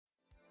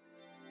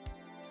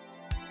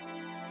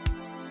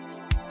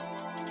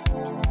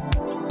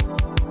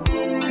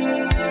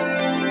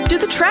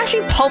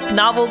trashy pulp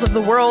novels of the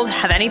world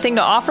have anything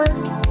to offer?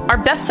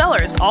 Are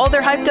bestsellers all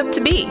they're hyped up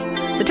to be?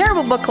 The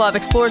Terrible Book Club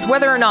explores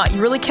whether or not you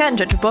really can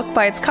judge a book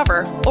by its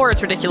cover or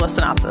its ridiculous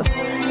synopsis.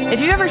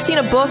 If you've ever seen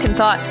a book and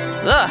thought,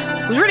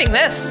 ugh, who's reading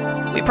this?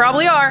 We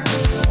probably are.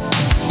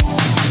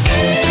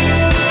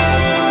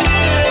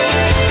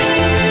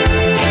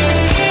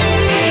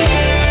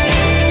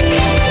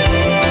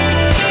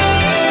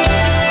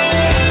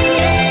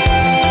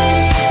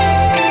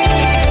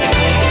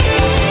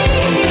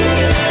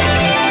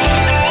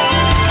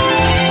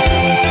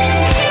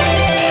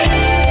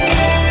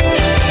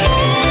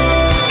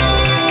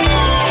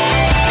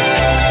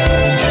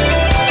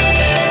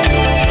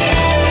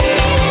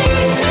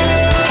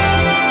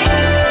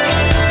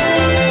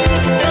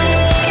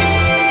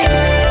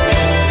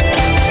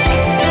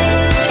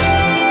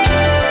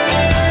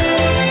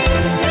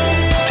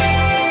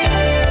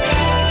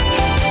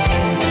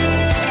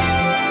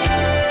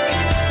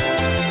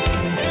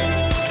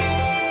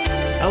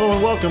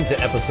 Welcome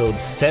to episode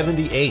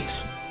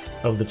 78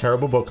 of the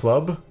Terrible Book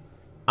Club.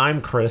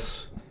 I'm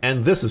Chris,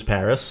 and this is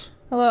Paris.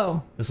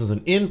 Hello. This is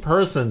an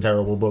in-person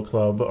Terrible Book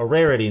Club, a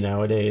rarity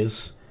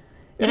nowadays.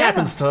 It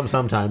happens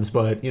sometimes,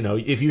 but, you know,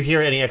 if you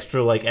hear any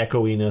extra,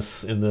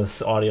 echoiness in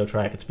this audio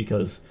track, it's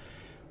because,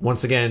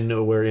 once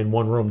again, we're in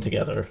one room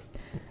together.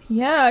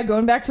 Yeah,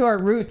 going back to our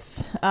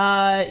roots.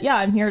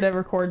 I'm here to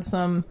record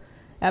some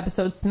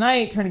episodes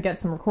tonight, trying to get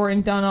some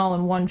recording done all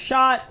in one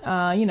shot.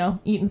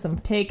 Eating some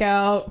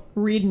takeout,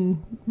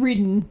 reading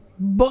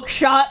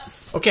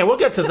Bookshots. Okay, we'll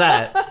get to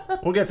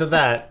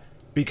that.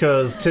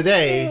 Because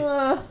today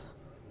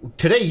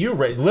you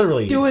read,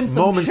 literally, doing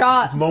some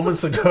shots.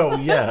 Moments ago,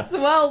 yeah.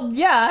 Well,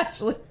 yeah,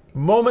 actually.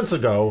 Moments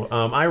ago,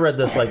 I read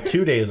this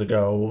 2 days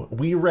ago.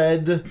 We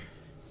read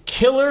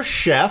Killer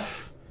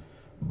Chef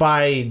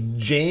by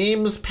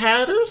James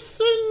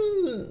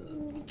Patterson?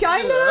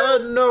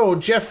 Kinda? No,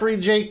 Jeffrey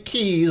J.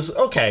 Keyes.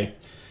 Okay.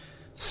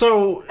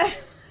 So,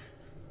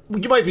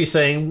 you might be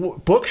saying,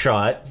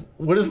 Bookshot,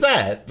 what is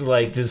that?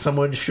 Did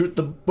someone shoot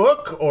the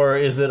book? Or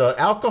is it an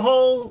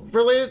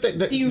alcohol-related thing?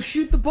 Do you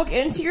shoot the book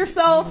into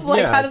yourself? How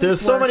does there's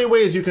this work? so many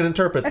ways you can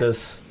interpret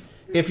this.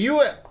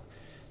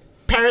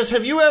 Paris,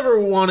 have you ever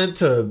wanted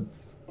to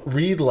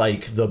read,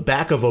 the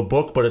back of a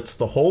book, but it's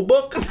the whole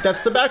book?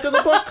 That's the back of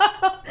the book?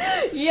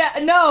 Yeah,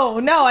 no,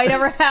 I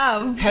never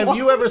have. Have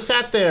you ever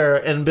sat there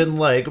and been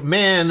like,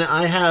 man,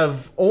 I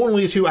have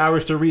only 2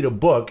 hours to read a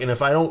book, and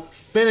if I don't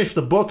finish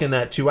the book in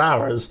that 2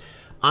 hours,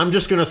 I'm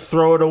just going to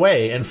throw it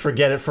away and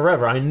forget it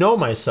forever. I know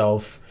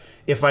myself.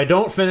 If I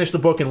don't finish the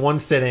book in one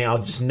sitting,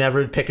 I'll just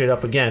never pick it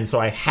up again, so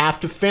I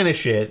have to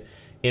finish it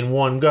in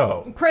one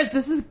go. Chris,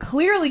 this is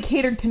clearly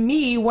catered to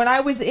me when I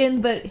was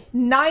in the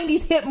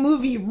 90s hit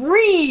movie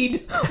Read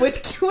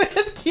with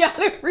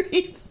Keanu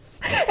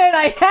Reeves. And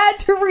I had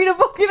to read a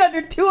book in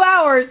under 2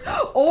 hours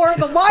or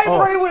the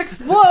library would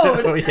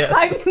explode. Oh, yeah.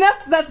 I mean,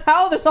 that's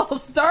how this all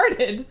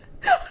started.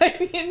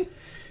 If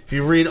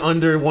you read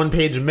under 1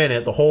 page a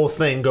minute, the whole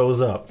thing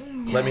goes up.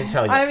 Let me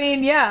tell you. I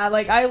mean, yeah,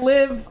 I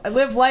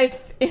live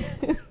life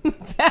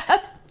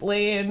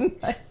fastly and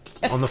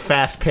on the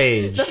fast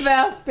page. The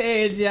fast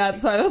page, yeah.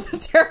 Sorry, that was a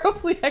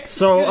terribly executed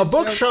So a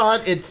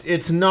Bookshot,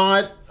 it's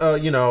not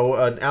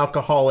an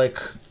alcoholic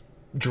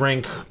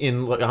drink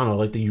in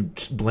you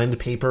blend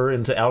paper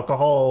into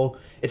alcohol.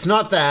 It's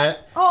not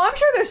that. Oh, I'm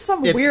sure there's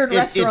some weird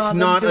restaurant. It's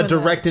not a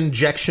direct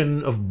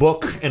injection of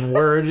book and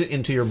word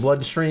into your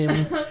bloodstream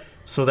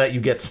so that you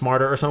get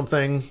smarter or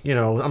something.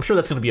 I'm sure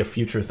that's going to be a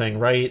future thing,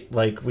 right?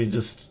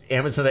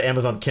 Instead of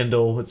Amazon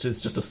Kindle, it's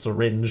just a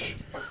syringe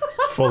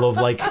full of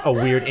a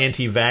weird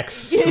anti-vax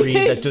screed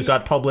that just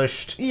got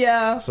published.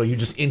 Yeah. So you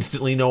just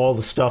instantly know all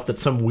the stuff that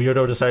some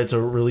weirdo decided to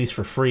release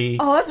for free.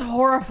 Oh, that's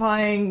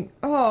horrifying.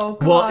 Oh,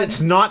 God. Well,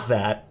 it's not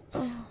that.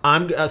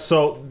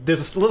 So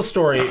there's a little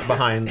story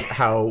behind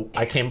how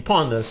I came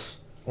upon this,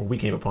 or we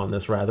came upon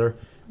this rather.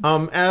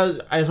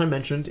 As I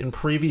mentioned in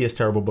previous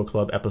Terrible Book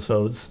Club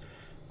episodes,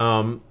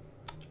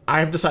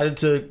 I've decided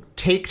to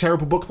take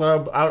Terrible Book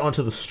Club out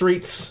onto the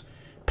streets,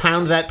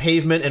 pound that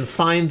pavement, and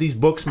find these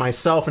books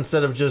myself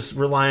instead of just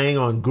relying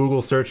on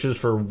Google searches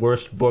for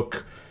worst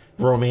book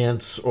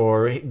romance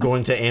or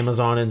going to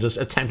Amazon and just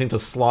attempting to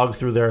slog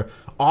through their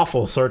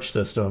awful search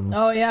system.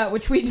 Oh yeah,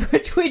 which we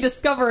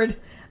discovered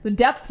the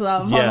depths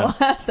of on the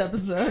last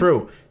episode.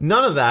 True.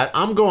 None of that.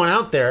 I'm going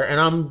out there and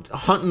I'm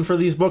hunting for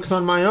these books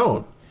on my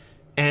own.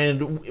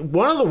 And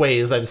one of the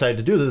ways I decided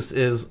to do this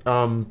is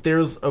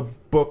there's a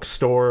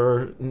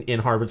bookstore in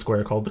Harvard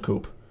Square called The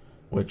Coop,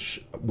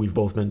 which we've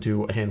both been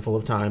to a handful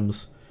of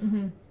times.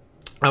 Mm-hmm.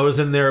 I was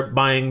in there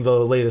buying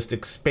the latest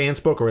Expanse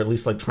book, or at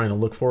least trying to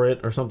look for it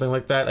or something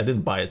like that. I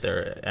didn't buy it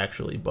there,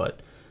 actually, but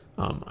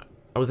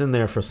I was in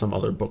there for some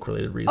other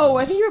book-related reasons. Oh,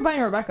 I think you were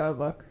buying Rebecca a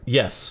book.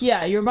 Yes.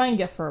 Yeah, you were buying a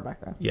gift for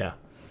Rebecca. Yeah.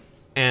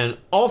 And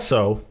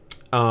also,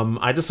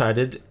 I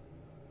decided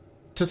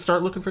to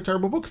start looking for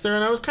terrible books there,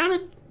 and I was kind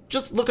of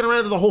just looking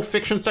around at the whole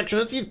fiction section.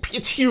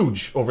 It's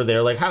huge over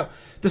there.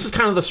 This is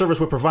kind of the service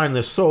we're providing.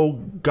 There's so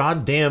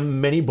goddamn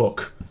many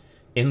book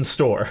in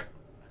store.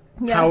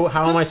 Yes.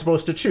 How am I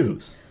supposed to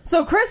choose?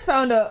 So Chris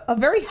found a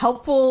very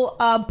helpful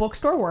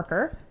bookstore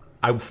worker.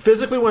 I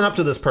physically went up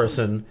to this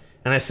person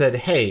and I said,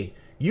 "Hey,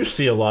 you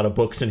see a lot of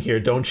books in here,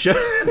 don't you?"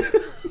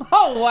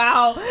 Oh,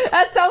 wow.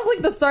 That sounds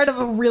like the start of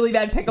a really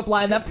bad pickup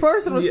line. That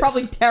person was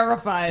probably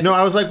terrified. No,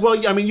 I was like,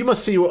 well, I mean, you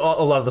must see a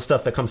lot of the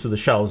stuff that comes through the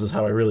shelves is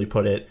how I really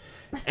put it.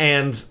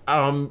 And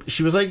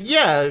she was like,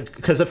 yeah,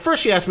 because at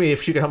first she asked me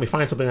if she could help me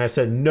find something. And I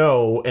said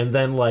no. And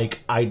then,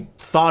 like, I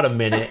thought a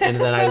minute and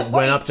then I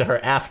went up to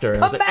her after.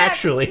 And I was like,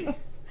 actually...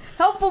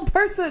 Helpful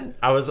person.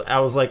 I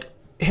was like,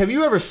 have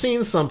you ever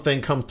seen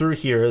something come through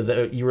here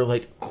that you were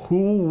like,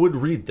 who would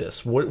read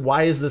this?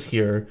 Why is this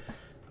here?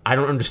 I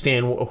don't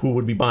understand who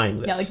would be buying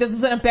this. Yeah, like, this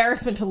is an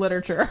embarrassment to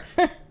literature.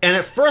 And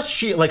at first,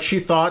 she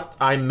thought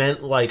I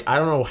meant, like, I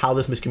don't know how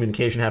this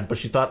miscommunication happened, but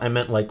she thought I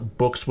meant, like,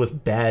 books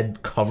with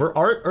bad cover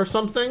art or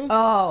something.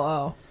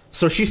 Oh.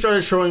 So she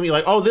started showing me,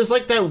 like, oh, there's,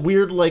 like, that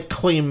weird, like,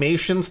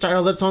 claymation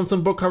style that's on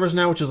some book covers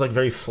now, which is, like,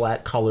 very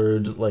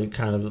flat-colored, like,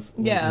 kind of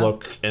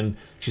look. And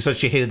she said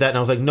she hated that, and I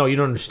was like, no, you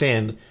don't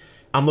understand.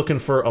 I'm looking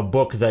for a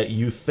book that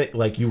you think,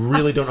 like, you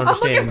really don't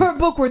understand. I'm looking for a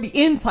book where the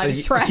inside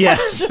is trash.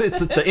 Yes, it's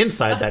the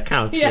inside that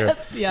counts here.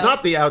 Yes.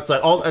 Not the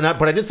outside.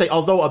 But I did say,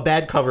 although a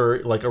bad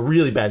cover, like a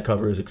really bad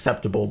cover is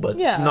acceptable, but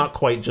not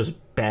quite just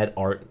bad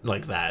art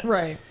like that.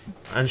 Right.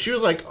 And she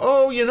was like,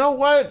 oh, you know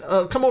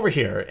what? Come over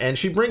here. And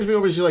she brings me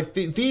over. She's like,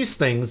 these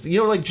things, you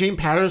know, like James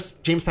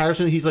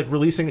Patterson, he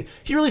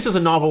releases a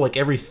novel like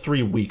every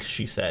 3 weeks,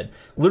 she said.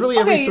 Literally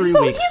every 3 weeks.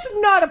 So he's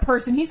not a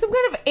person. He's some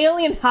kind of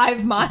alien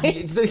hive mind.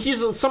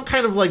 He's some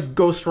kind of like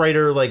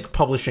ghostwriter, like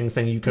publishing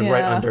thing you can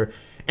write under.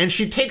 And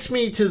she takes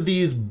me to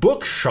these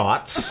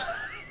bookshots,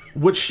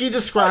 which she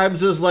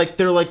describes as like,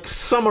 they're like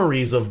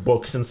summaries of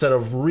books instead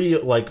of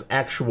real, like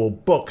actual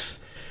books.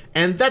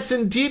 And that's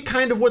indeed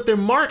kind of what they're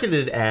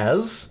marketed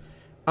as.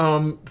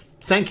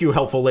 Thank you,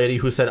 helpful lady,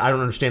 who said, I don't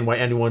understand why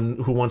anyone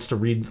who wants to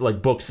read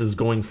like books is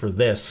going for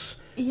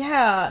this.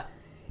 Yeah.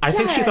 I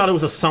think she thought it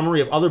was a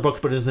summary of other books,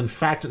 but it is in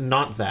fact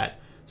not that.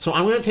 So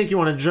I'm going to take you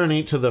on a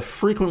journey to the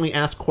frequently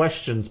asked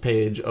questions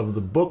page of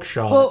the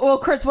Bookshot. Well,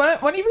 Chris, why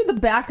don't you read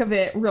the back of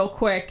it real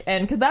quick?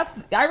 And because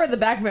I read the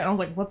back of it and I was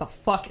like, what the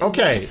fuck is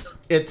this?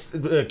 Okay,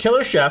 it's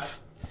Killer Chef.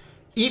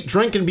 Eat,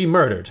 Drink, and Be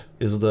Murdered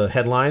is the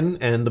headline,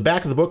 and the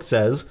back of the book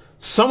says,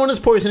 someone is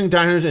poisoning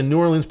diners in New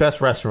Orleans'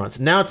 best restaurants.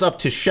 Now it's up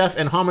to chef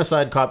and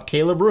homicide cop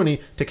Kayla Bruni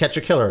to catch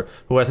a killer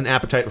who has an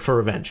appetite for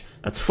revenge.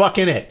 That's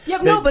fucking it.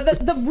 Yeah,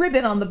 but the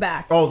ribbon on the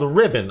back. Oh, the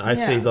ribbon. I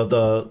see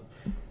the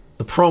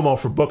promo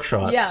for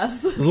Bookshot.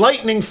 Yes.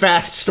 Lightning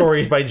fast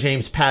stories by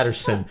James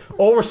Patterson.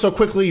 Over so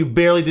quickly you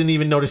barely didn't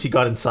even notice he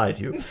got inside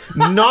you.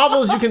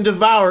 Novels you can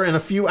devour in a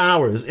few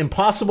hours.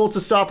 Impossible to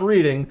stop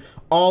reading.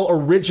 All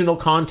original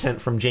content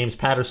from James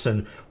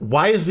Patterson.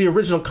 Why is the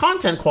original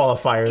content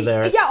qualifier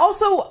there? Yeah,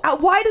 also,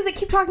 why does it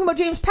keep talking about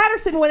James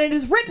Patterson when it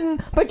is written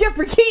by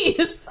Jeffrey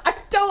Keyes? I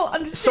don't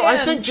understand. So I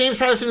think James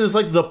Patterson is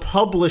like the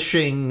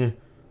publishing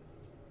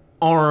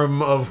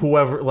arm of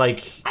whoever, like...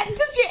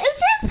 Is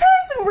James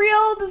Patterson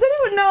real? Does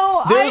anyone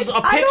know? There's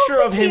a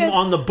picture of him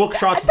on the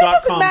bookshots.com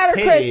That doesn't matter,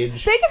 page.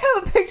 Chris. They can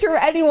have a picture of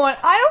anyone.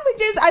 I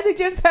think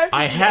James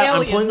Patterson is an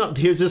alien. I'm pulling up,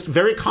 here's this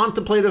very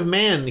contemplative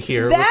man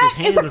here. That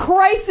is a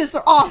crisis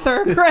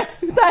author,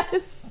 Chris. That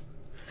is...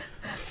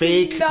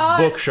 Fake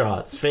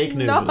bookshots. Fake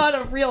news. Not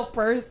a real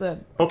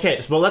person.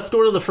 Okay, so let's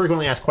go to the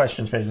frequently asked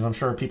questions pages. I'm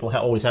sure people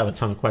always have a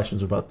ton of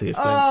questions about these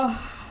things.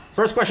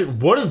 First question,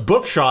 what is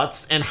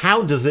Bookshots and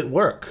how does it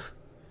work?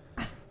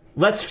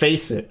 Let's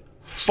face it,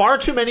 far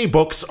too many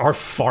books are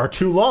far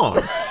too long.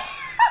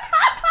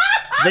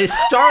 They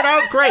start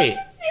out great,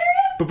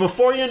 but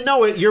before you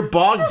know it, you're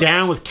bogged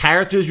down with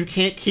characters you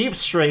can't keep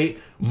straight,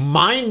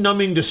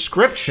 mind-numbing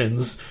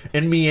descriptions,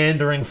 and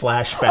meandering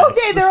flashbacks.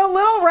 Okay, they're a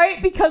little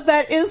right because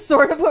that is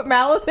sort of what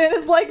Malazan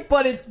is like,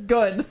 but it's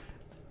good.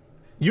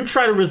 You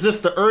try to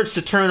resist the urge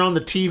to turn on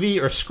the TV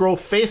or scroll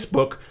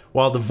Facebook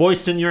while the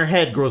voice in your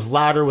head grows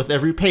louder with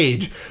every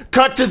page.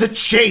 Cut to the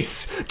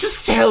chase!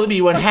 Just tell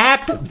me what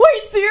happened!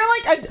 Wait, so you're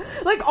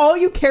like all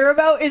you care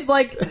about is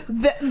like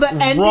the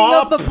ending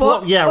of the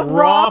book? Yeah, the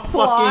raw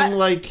plot, fucking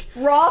like...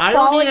 Raw I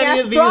falling don't need any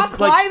of these, raw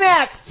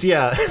climax!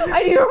 Yeah.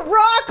 I need a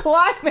raw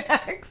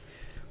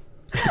climax!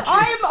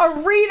 I'm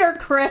a reader,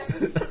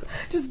 Chris!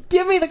 Just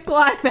give me the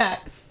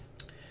climax!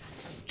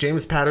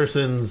 James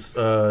Patterson's...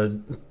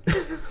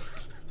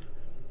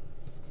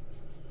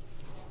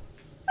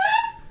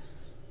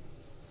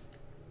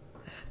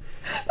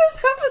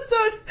 This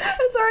episode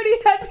has already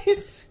had me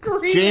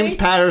screaming. James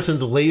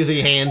Patterson's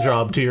lazy hand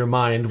job to your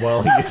mind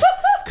while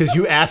because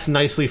you asked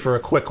nicely for a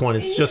quick one.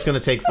 It's just going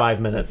to take 5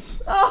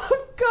 minutes.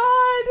 Oh,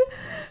 God.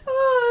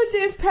 Oh,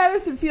 James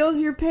Patterson feels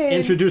your pain.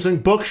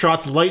 Introducing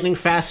Bookshots, lightning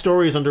fast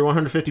stories under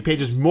 150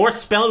 pages, more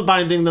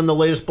spellbinding than the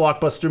latest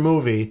blockbuster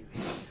movie.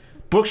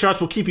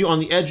 Bookshots will keep you on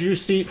the edge of your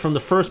seat from the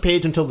first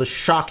page until the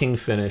shocking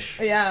finish.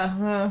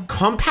 Yeah.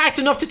 Compact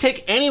enough to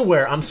take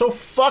anywhere. I'm so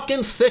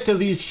fucking sick of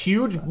these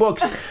huge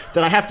books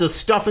that I have to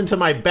stuff into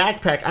my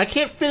backpack. I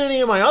can't fit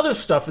any of my other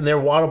stuff in there.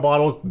 Water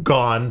bottle,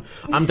 gone.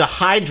 I'm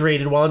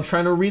dehydrated while I'm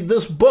trying to read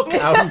this book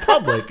out in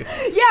public.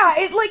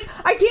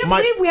 I can't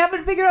believe we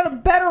haven't figured out a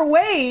better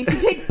way to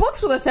take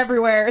books with us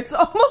everywhere. It's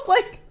almost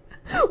like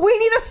we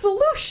need a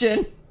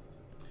solution.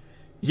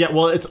 Yeah,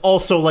 well, it's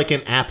also like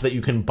an app that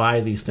you can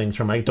buy these things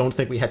from. I don't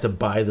think we had to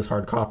buy this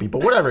hard copy,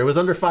 but whatever. It was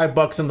under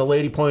 $5, and the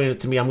lady pointed it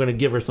to me. I'm going to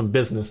give her some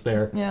business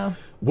there. Yeah.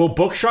 Will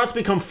Bookshots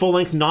become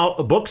full-length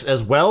books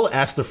as well?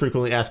 Ask the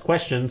frequently asked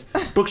questions.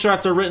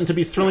 Bookshots are written to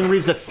be thrilling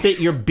reads that fit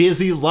your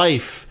busy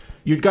life.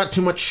 You've got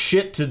too much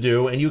shit to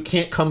do, and you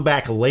can't come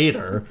back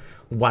later.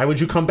 Why would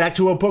you come back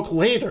to a book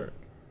later?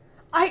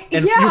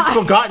 You've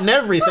forgotten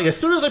everything. As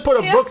soon as I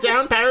put a book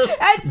down, Paris,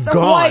 it's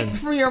gone. Wiped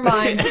from your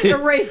mind. It's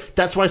erased.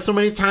 That's why so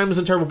many times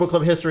in Terrible Book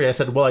Club history I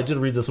said, well, I did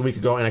read this a week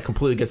ago and I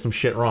completely get some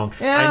shit wrong.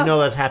 Yeah. I know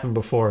that's happened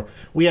before.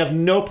 We have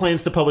no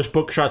plans to publish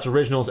Bookshots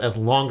originals as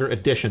longer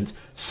editions.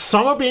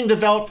 Some are being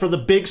developed for the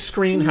big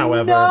screen,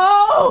 however.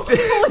 No,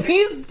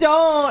 please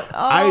don't.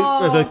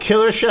 The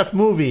Killer Chef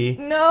movie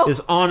is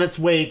on its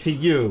way to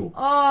you.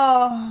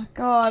 Oh,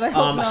 God, I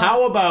hope not.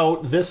 How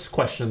about this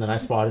question that I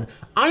spotted?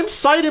 I'm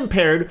sight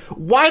impaired.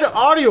 Why do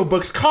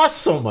audiobooks cost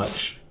so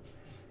much?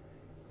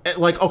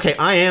 Okay,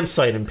 I am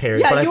sight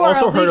impaired, but I've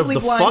also heard of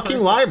the fucking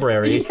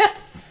library.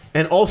 Yes.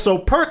 And also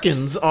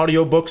Perkins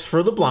audiobooks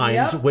for the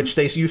blind, which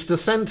they used to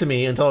send to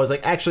me until I was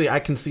like, actually, I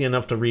can see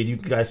enough to read. You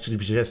guys should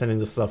be sending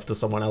this stuff to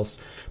someone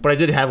else. But I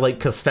did have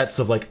cassettes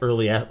of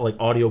early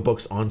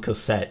audiobooks on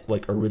cassette,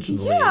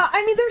 originally. Yeah,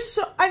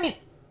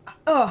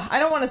 I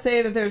don't want to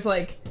say that there's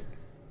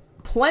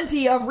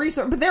plenty of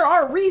resources, but there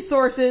are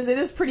resources. It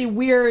is pretty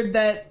weird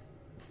that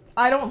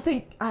I don't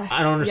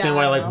understand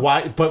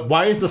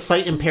why is the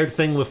sight impaired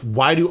thing with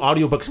why do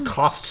audiobooks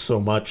cost so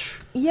much?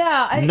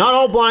 Yeah. Not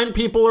all blind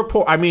people are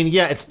poor. I mean,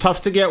 yeah, it's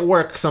tough to get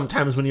work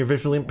sometimes when you're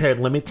visually impaired,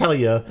 let me tell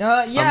you.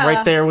 Yeah. I'm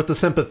right there with the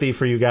sympathy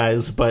for you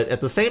guys, but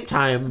at the same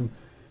time,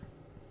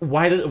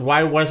 why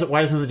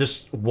doesn't it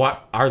just,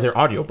 what are there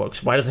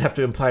audiobooks? Why does it have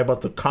to imply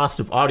about the cost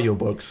of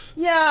audiobooks?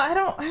 Yeah, I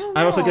don't know.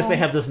 I also guess they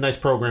have this nice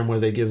program where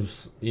they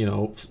give,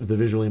 the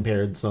visually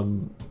impaired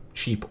some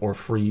cheap or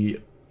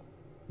free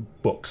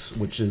books,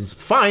 which is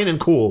fine and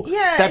cool.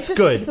 Yeah, that's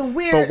good. It's a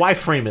weird. But why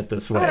frame it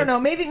this way? I don't know.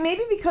 Maybe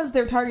because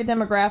their target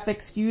demographic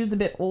skews a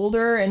bit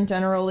older, and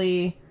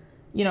generally,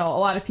 a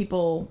lot of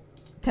people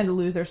tend to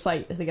lose their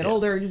sight as they get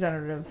older.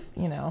 Degenerative,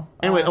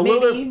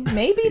 Anyway,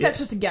 maybe that's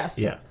just a guess.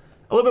 Yeah,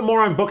 a little bit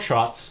more on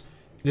Bookshots.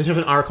 This is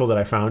an article that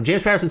I found.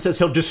 James Patterson says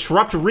he'll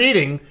disrupt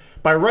reading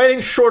by writing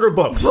shorter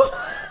books.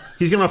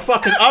 He's gonna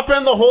fucking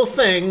upend the whole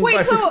thing.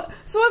 Wait, so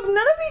have none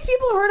of these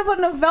people heard of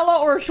a novella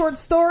or a short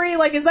story?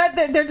 Is that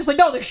they're just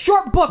no, they're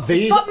short books.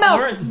 There's something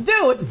else to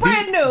do. It's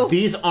brand new.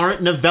 These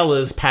aren't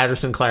novellas,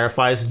 Patterson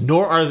clarifies,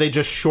 nor are they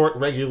just short,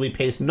 regularly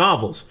paced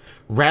novels.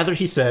 Rather,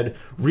 he said,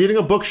 reading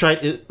a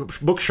bookshot,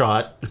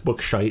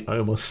 I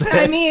almost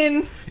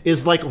said.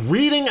 Is like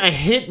reading a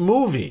hit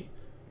movie.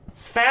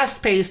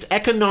 Fast-paced,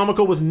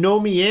 economical, with no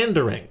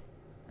meandering.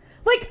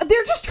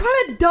 They're just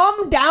trying to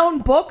dumb down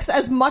books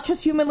as much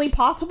as humanly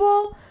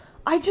possible.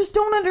 I just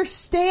don't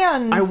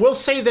understand. I will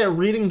say that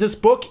reading this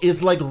book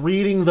is like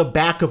reading the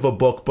back of a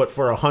book, but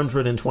for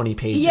 120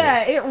 pages.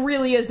 Yeah, it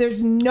really is.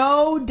 There's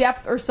no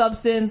depth or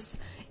substance.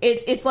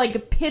 It's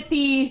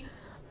pithy.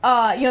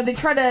 They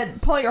try to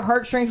pull at your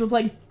heartstrings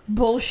with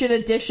bullshit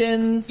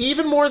additions.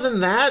 Even more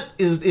than that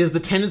is the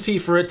tendency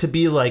for it to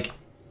be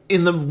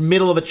in the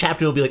middle of a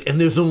chapter, it'll be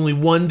and there's only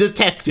one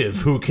detective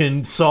who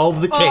can solve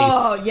the case.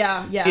 Oh,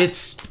 yeah.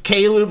 It's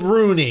Caleb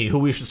Rooney, who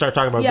we should start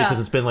talking about because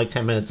it's been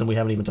 10 minutes and we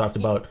haven't even talked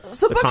about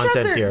the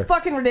content here.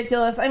 Fucking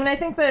ridiculous. I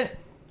think that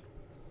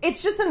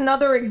it's just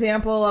another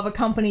example of a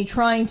company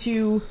trying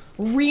to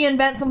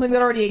reinvent something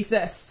that already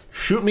exists.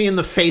 Shoot me in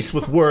the face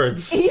with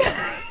words.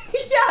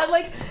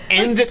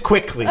 End it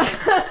quickly.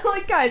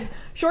 Guys,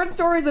 short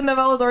stories and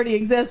novellas already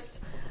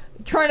exist.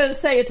 Trying to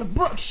say it's a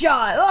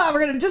bookshot. We're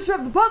gonna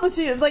disrupt the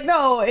publishing. It's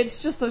no,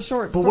 it's just a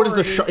short story. But what is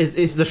the shot?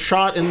 Is the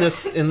shot in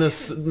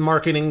this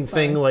marketing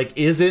thing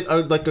is it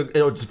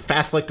it's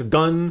fast like a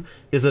gun?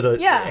 Is it a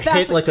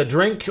hit like a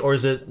drink, or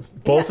is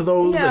it both of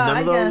those? Yeah, and none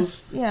of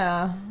those? Guess,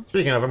 yeah.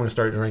 Speaking of, I'm gonna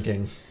start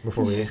drinking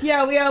before we.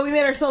 Yeah, we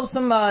made ourselves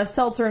some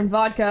seltzer and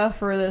vodka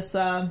for this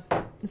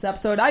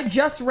episode. I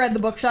just read the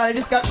Bookshot. I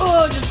just got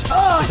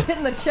hit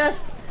in the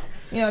chest.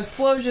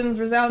 Explosions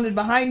resounded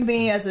behind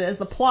me as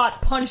the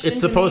plot punched into me.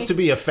 It's supposed to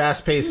be a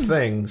fast-paced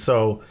thing.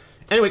 So,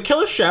 anyway,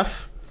 Killer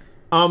Chef.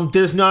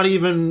 There's not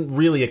even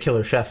really a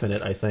killer chef in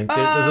it, I think.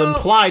 There's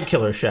implied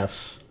killer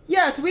chefs.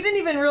 Yeah, so we didn't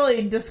even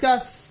really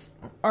discuss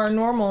our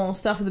normal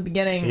stuff at the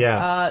beginning.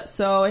 Yeah.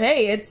 So,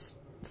 hey, it's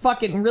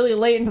fucking really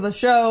late into the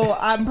show.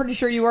 I'm pretty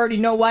sure you already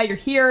know why you're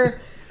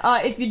here.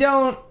 If you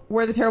don't,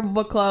 we're the Terrible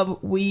Book Club.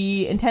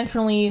 We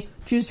intentionally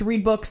choose to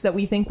read books that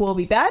we think will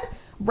be bad,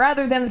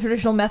 rather than the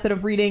traditional method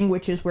of reading,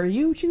 which is where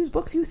you choose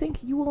books you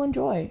think you will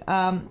enjoy.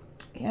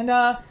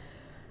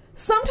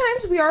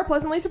 Sometimes we are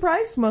pleasantly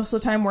surprised. Most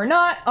of the time we're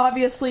not.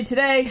 Obviously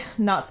today,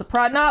 not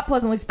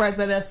pleasantly surprised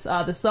by this.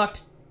 This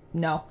sucked.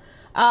 No.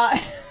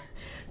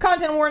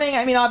 Content warning.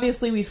 I mean,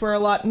 obviously we swear a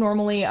lot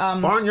normally.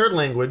 Barnyard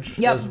language.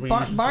 Yep,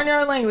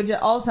 barnyard language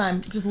all the time.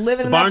 Just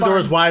living in that barn. Barn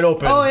door's wide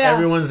open. Oh, yeah.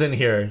 Everyone's in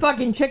here.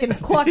 Fucking chickens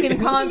clucking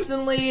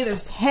constantly.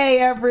 There's hay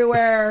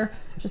everywhere.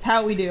 Just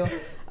how we do.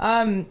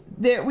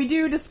 We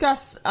do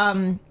discuss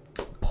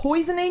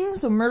poisoning,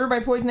 so murder by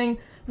poisoning.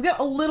 We've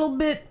got a little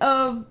bit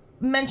of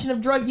mention of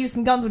drug use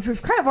and guns, which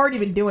we've kind of already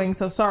been doing,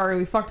 so sorry,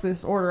 we fucked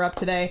this order up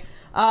today.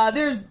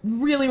 There's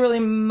really, really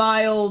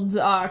mild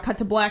cut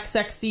to black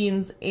sex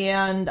scenes,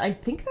 and I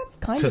think that's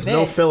kind of it. Because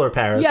no filler,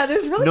 Paris. Yeah,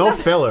 there's really no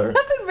filler.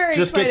 Nothing very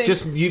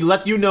exciting.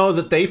 Let you know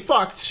that they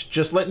fucked,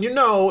 just letting you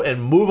know,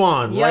 and move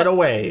on right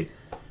away.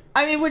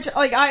 I mean,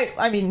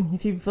 I mean,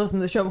 if you've listened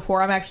to the show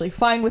before, I'm actually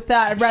fine with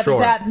that. I'd rather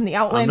that than the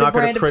Outlander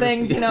brand of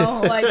things, you know?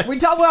 Like, we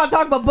want to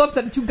talk about books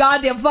that are too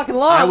goddamn fucking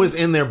long. I was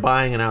in there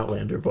buying an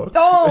Outlander book.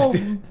 Oh,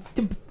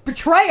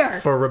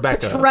 betrayer. For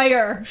Rebecca.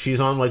 Betrayer. She's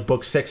on, like,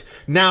 book 6.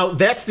 Now,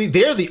 they're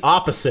the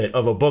opposite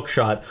of a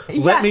bookshot.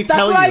 Let me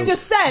tell you. That's what I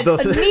just said.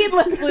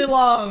 Needlessly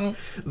long.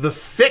 The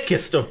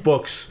thickest of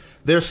books.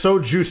 They're so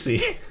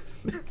juicy.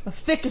 The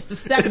thickest of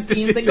sex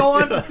scenes. They go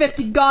on for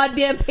 50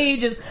 goddamn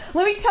pages.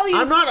 Let me tell you.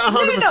 I'm not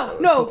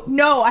 100%.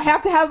 No. I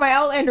have to have my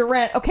Outlander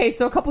rant. Okay,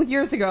 so a couple of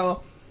years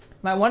ago,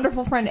 my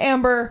wonderful friend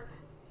Amber,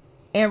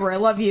 I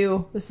love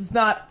you. This is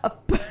not a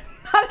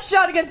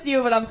shot against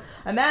you, but I'm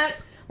at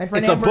my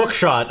friend Amber. It's a book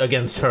shot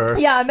against her.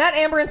 Yeah, I'm at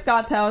Amber and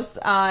Scott's house,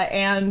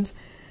 and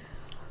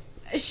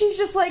she's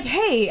just like,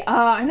 hey,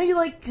 I know you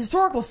like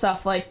historical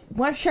stuff. Like,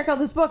 why don't you check out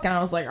this book? And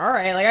I was like, all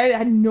right. Like, I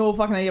had no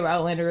fucking idea what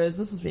Outlander is.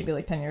 This was maybe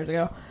like 10 years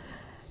ago.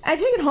 I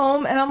take it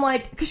home, and I'm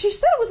like, because she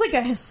said it was like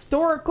a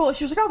historical,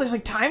 she was like, oh, there's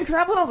like time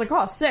travel, and I was like,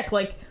 oh, sick.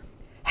 Like,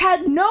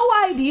 had no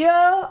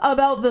idea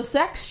about the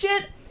sex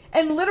shit,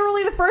 and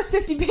literally the first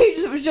 50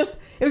 pages, it was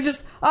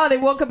just, oh, they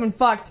woke up and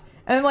fucked.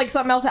 And then, like,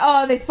 something else,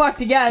 oh, they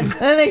fucked again. And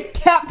then they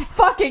kept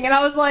fucking, and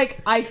I was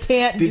like, I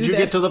can't do this. Did you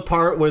get to the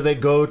part where they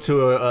go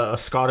to a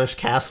Scottish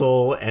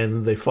castle,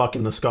 and they fuck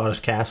in the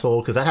Scottish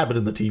castle? Because that happened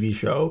in the TV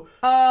show.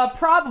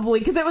 Probably,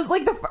 because it was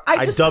like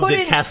I dubbed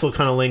it Castle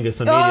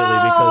Cunnilingus immediately,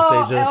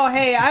 because they just... Oh,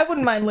 hey, I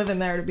wouldn't mind living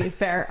there, to be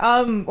fair.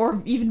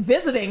 Or even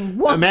visiting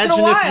once Imagine in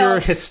a while. if your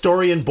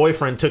historian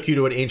boyfriend took you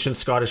to an ancient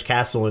Scottish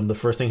castle, and the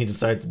first thing he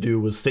decided to do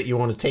was sit you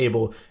on a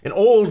table. An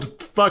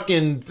old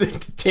fucking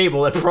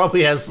table that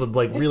probably has some,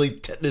 like, really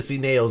tetanusy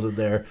nails in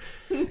there,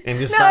 and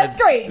no, that's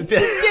great.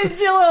 It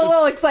gives you a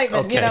little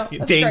excitement. Okay. You know,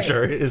 that's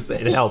danger great.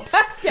 It helps.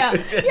 yeah.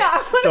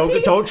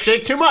 Don't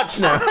shake too much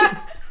now.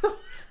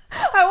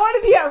 I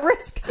want to be at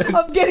risk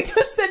of getting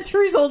a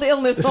centuries-old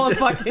illness while I'm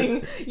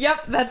fucking.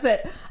 Yep, that's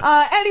it.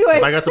 Anyway,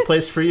 I got the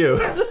place for you.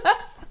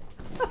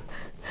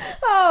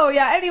 Oh,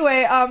 yeah,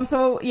 anyway,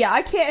 so, yeah,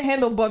 I can't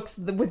handle books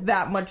with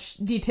that much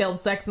detailed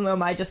sex in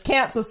them. I just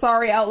can't, so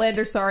sorry,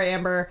 Outlander, sorry,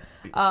 Amber.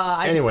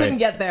 I just couldn't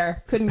get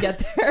there.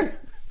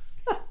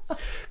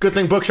 Good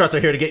thing Bookshots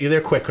are here to get you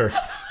there quicker.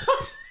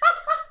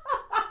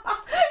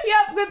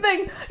 Yep, good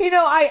thing. You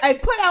know, I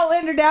put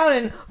Outlander down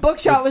and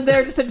Bookshot was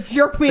there just to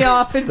jerk me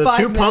off in 5 minutes.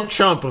 The two-pump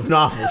chump of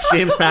novels,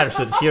 James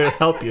Patterson, is here to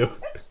help you.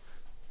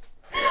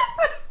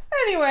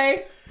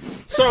 Anyway,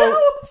 so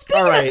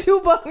speaking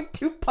of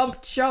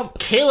two-pump chump,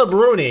 Caleb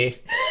Rooney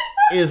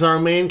is our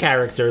main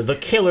character, the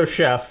killer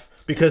chef,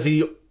 because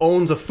he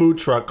owns a food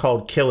truck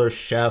called Killer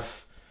Chef.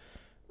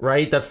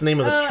 Right? That's the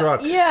name of the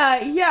truck.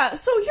 Yeah.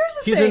 So here's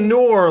the thing. He's in New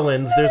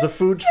Orleans. There's a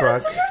food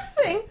truck. So here's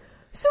the thing.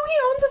 So he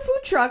owns a food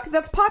truck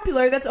that's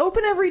popular, that's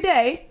open every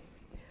day,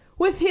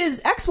 with his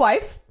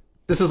ex-wife.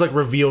 This is, like,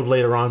 revealed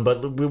later on,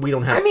 but we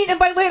don't have... I mean, and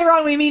by later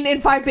on, we mean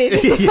in 5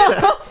 pages.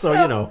 Yeah, so,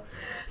 you know.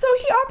 So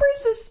he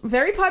operates this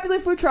very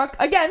popular food truck,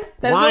 again,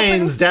 that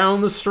Lines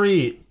down the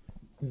street.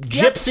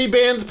 Gypsy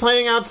bands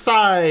playing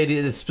outside.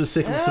 It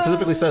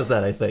specifically says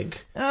that, I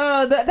think.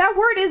 That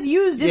word is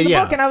used in the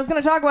book, and I was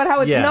going to talk about how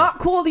it's not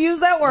cool to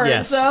use that word.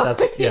 Yes, so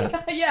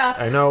yeah.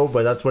 I know,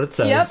 but that's what it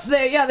says.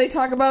 Yep, they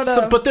talk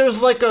about... but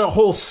there's like a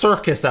whole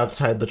circus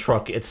outside the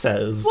truck, it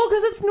says. Well,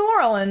 because it's New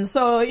Orleans,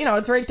 so, you know,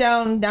 it's right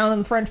down in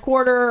the French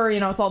Quarter, you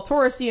know, it's all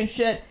touristy and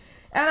shit.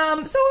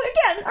 And, so,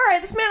 again, all right,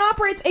 this man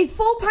operates a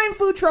full-time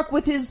food truck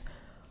with his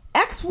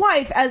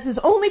ex-wife as his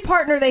only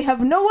partner. They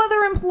have no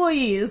other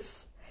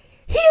employees.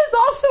 He is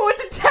also a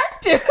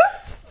detective.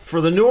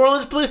 For the New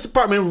Orleans Police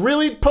Department,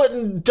 really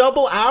putting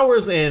double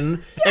hours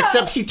in,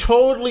 except he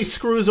totally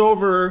screws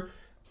over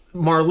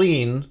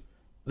Marlene,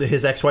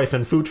 his ex-wife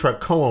and food truck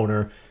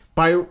co-owner,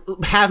 by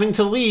having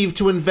to leave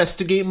to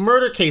investigate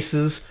murder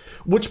cases,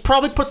 which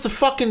probably puts a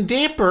fucking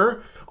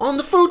damper on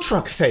the food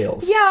truck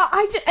sales. Yeah,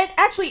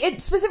 actually,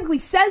 it specifically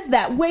says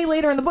that way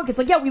later in the book. It's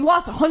like, yeah, we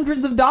lost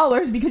hundreds of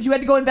dollars because you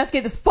had to go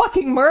investigate this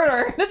fucking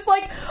murder. And it's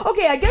like,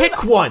 okay, I guess...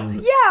 Pick one.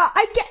 Yeah,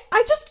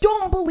 I just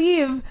don't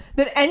believe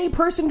that any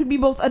person could be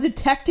both a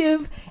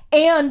detective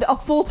and a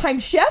full-time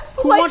chef.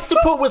 Who wants to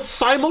put with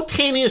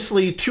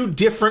simultaneously two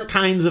different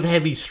kinds of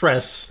heavy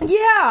stress?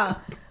 Yeah.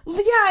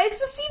 Yeah, it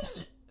just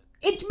seems...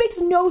 it makes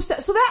no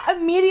sense. So that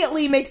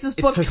immediately makes this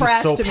book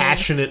trash he's so to me.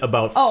 passionate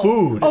about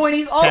food. Oh, and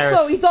he's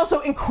also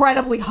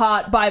incredibly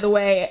hot, by the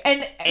way.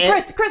 And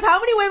Chris, how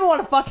many women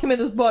want to fuck him in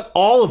this book?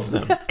 All of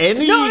them.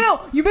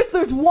 No, you missed.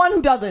 There's one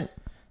who doesn't.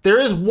 There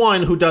is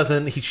one who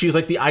doesn't. She's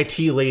like the IT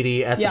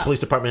lady at the police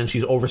department, and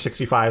she's over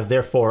 65,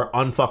 therefore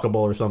unfuckable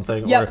or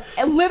something. Yep.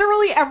 And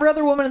literally every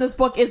other woman in this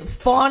book is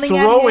fawning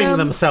at him. Throwing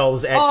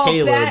themselves at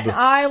Caleb. Bat and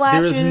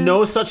eyelashes. There is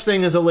no such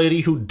thing as a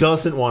lady who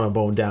doesn't want to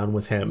bone down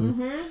with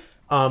him.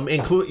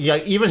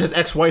 Even his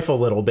ex-wife a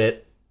little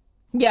bit.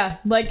 Yeah,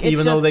 like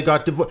even though they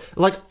got divorced.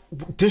 Like,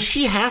 does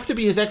she have to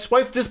be his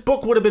ex-wife? This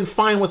book would have been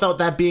fine without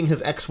that being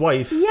his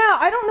ex-wife. Yeah,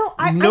 I don't know.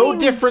 No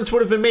difference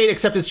would have been made,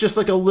 except it's just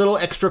like a little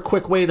extra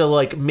quick way to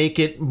like make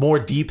it more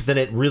deep than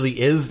it really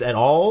is at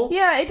all.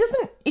 Yeah, it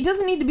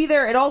doesn't need to be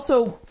there. It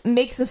also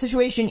makes the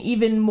situation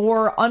even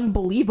more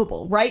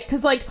unbelievable, right?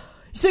 Because like,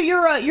 so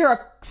you're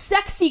a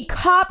sexy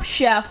cop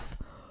chef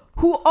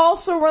who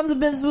also runs a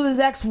business with his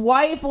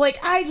ex-wife. Like,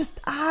 I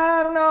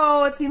don't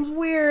know. It seems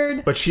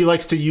weird. But she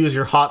likes to use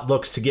your hot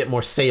looks to get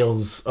more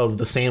sales of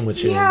the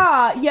sandwiches.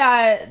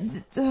 Yeah.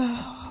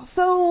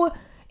 So,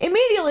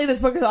 immediately this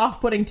book is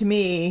off-putting to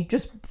me,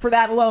 just for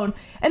that alone.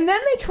 And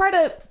then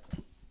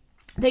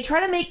they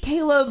try to make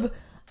Caleb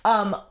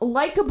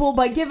likable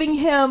by giving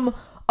him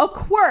a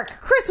quirk.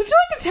 Chris, would you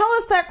like to tell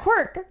us that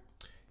quirk?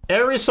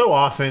 Every so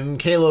often,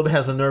 Caleb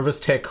has a nervous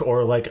tick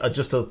or like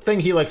just a thing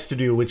he likes to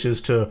do, which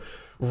is to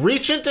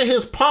reach into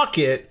his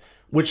pocket,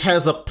 which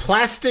has a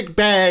plastic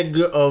bag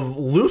of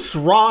loose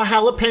raw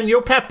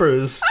jalapeno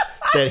peppers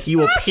that he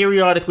will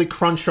periodically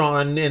crunch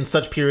on in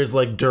such periods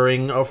like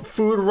during a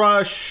food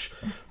rush,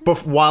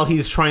 while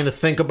he's trying to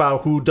think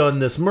about who done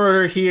this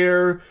murder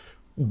here,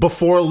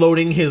 before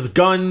loading his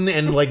gun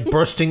and like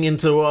bursting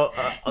into a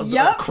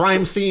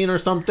crime scene or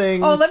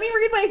something. Oh, let me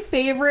read my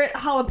favorite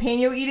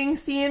jalapeno eating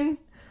scene.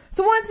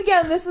 So once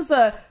again, this is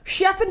a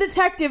chef and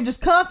detective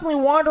just constantly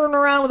wandering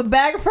around with a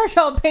bag of fresh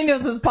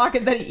jalapenos in his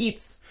pocket that he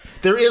eats.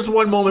 There is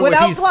one moment where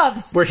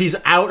he's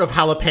out of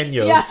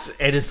jalapenos,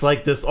 and it's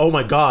like this, oh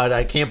my god,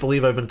 I can't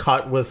believe I've been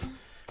caught with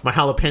my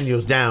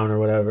jalapenos down or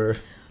whatever.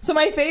 So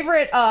my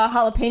favorite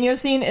jalapeno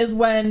scene is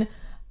when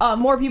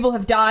more people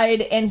have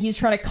died and he's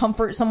trying to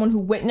comfort someone who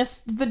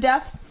witnessed the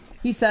deaths.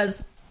 He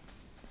says,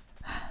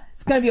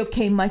 "It's gonna be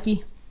okay,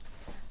 Mikey."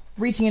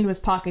 Reaching into his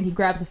pocket, he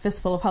grabs a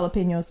fistful of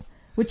jalapenos,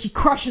 which he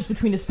crushes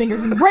between his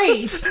fingers in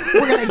rage.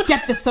 We're gonna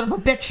get this son of a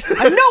bitch.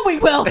 I know we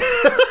will.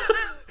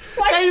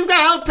 Like, hey, you've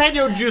got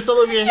jalapeno juice all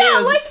over your hands. Yeah,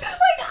 like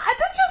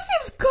that just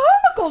seems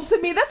comical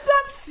to me. That's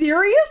not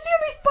serious.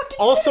 You'd be fucking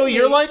also, kidding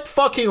you're me. like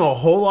fucking a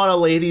whole lot of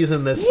ladies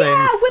in this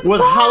thing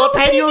with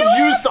jalapeno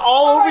juice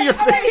all over your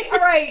face. All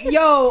right,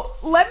 yo,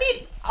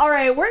 all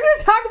right, we're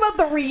gonna talk about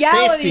the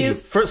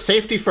realities.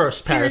 Safety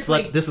first, Paris.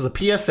 This is a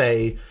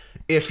PSA.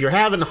 If you're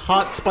having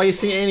hot,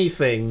 spicy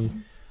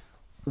anything,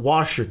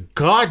 wash your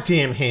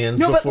goddamn hands.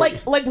 No, but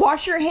like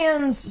wash your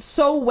hands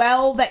so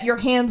well that your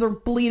hands are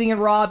bleeding and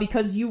raw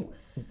because you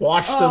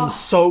wash them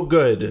so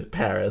good,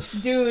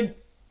 Paris. Dude,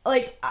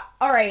 like,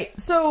 all right,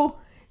 so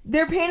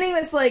they're painting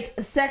this like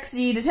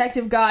sexy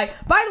detective guy.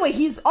 By the way,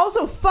 he's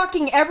also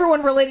fucking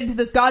everyone related to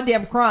this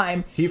goddamn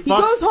crime. He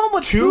goes home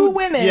with two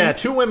women. Yeah,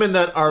 two women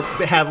that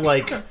have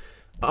like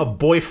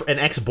an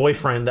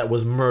ex-boyfriend that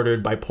was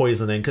murdered by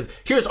poisoning. Because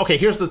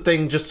here's the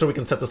thing, just so we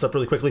can set this up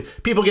really quickly.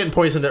 People getting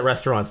poisoned at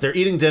restaurants. They're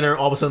eating dinner,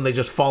 all of a sudden they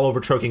just fall over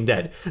choking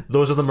dead.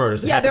 Those are the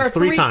murders. There are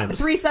three times.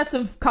 Three sets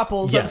of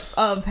couples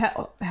of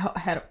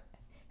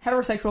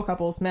heterosexual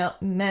couples, men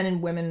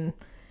and women.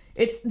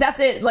 That's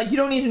it. Like, you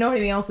don't need to know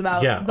anything else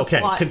about the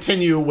plot.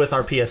 Continue with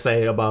our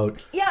PSA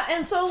about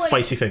and so like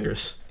spicy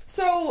fingers.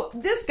 So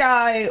this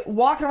guy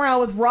walking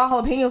around with raw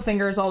jalapeno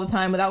fingers all the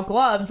time without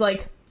gloves,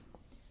 like,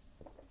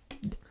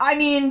 I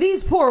mean,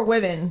 these poor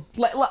women.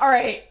 All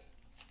right,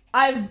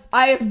 I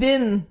have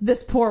been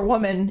this poor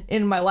woman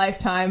in my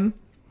lifetime.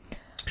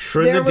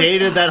 Shouldn't have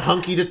dated that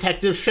hunky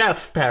detective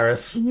chef,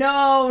 Paris.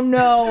 No,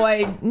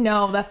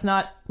 it's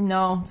not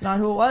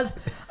who it was.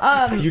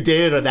 You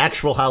dated an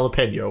actual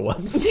jalapeno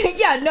once.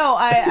 Yeah, no,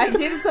 I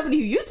dated somebody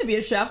who used to be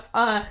a chef.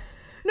 One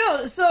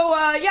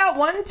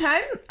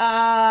time,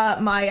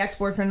 my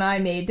ex-boyfriend and I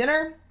made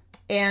dinner.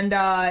 And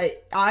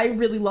I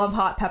really love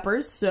hot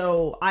peppers,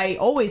 so I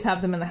always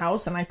have them in the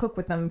house, and I cook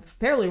with them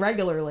fairly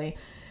regularly.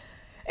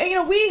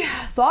 And, we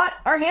thought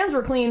our hands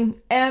were clean,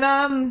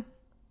 and,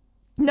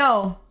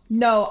 no,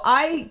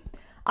 I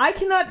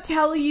cannot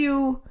tell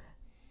you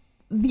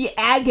the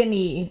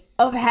agony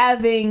of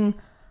having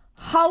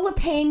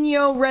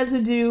jalapeno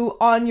residue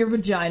on your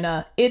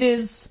vagina. It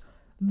is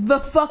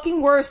the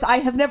fucking worst. I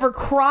have never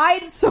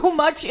cried so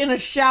much in a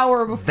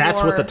shower before.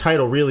 That's what the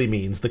title really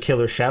means. The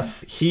killer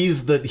chef. He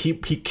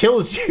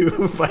kills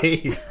you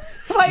by.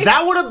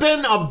 That would have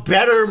been a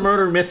better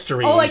murder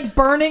mystery. Oh, like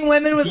burning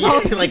women with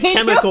jalapeno. Like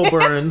chemical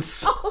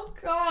burns. Oh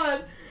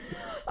god.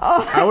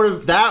 I would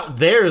have that.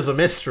 There's a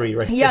mystery,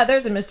 right? Yeah,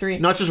 there's a mystery.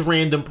 Not just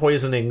random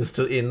poisonings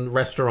in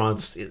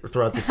restaurants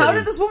throughout the city. How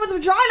did this woman's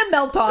vagina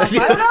melt off?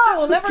 I don't know.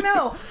 We'll never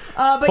know.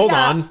 But Hold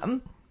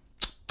on.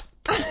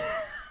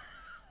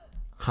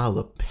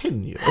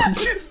 jalapeno.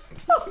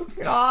 Oh,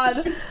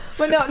 God.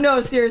 But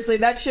no, seriously,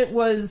 that shit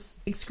was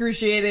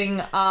excruciating.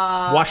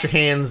 Wash your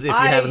hands if you're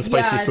having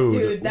spicy food.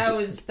 Dude, that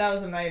was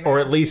a nightmare. Or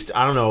at least,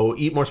 I don't know,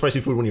 eat more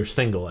spicy food when you're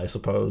single, I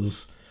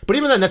suppose. But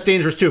even then, that's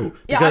dangerous too.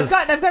 Yeah, I've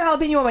got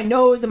jalapeno on my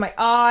nose and my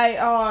eye.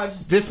 Oh,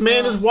 this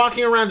man is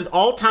walking around at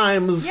all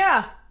times.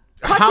 Yeah.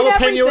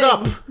 Jalapenoed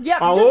up.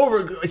 Yep, all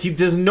over.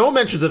 There's no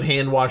mentions of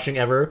hand washing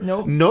ever.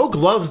 Nope. No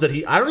gloves that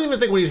I don't even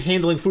think when he's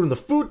handling food in the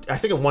food. I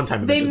think at one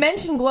time they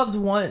mentioned gloves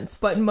once,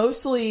 but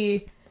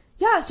mostly.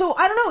 Yeah, so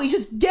I don't know. He's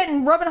just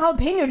rubbing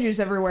jalapeno juice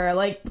everywhere.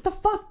 Like, what the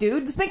fuck,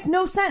 dude? This makes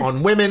no sense.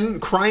 On women,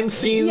 crime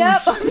scenes.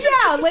 Yep.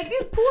 Yeah, like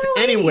these poor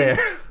ladies. Anywhere.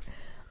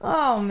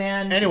 Oh,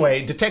 man.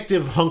 Anyway,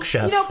 Detective Hunk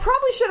Chef.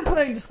 Probably should have put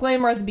a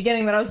disclaimer at the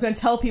beginning that I was going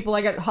to tell people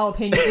I got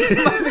jalapeno juice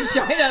in my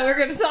vagina. We're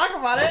going to talk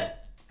about it.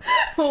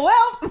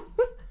 Well,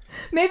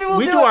 maybe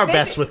we do our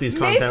best with these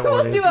content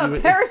warnings. Maybe we'll do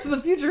a Paris of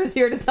the Future is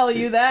here to tell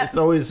you that. It's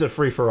always a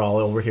free-for-all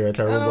over here at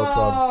Terrible Book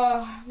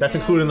Club. That's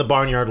including the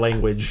barnyard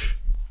language,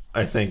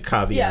 I think,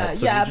 caveat. Yeah,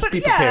 so yeah, just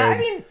be prepared. I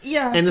mean,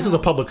 yeah. And this is a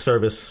public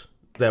service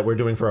that we're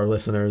doing for our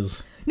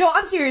listeners. No,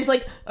 I'm serious.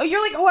 Like,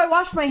 you're like, I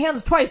washed my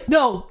hands twice.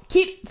 No,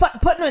 keep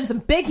putting in some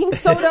baking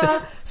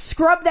soda,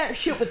 scrub that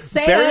shit with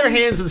sand. Bury your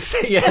hands in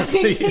sand.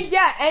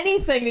 Yeah,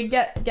 anything to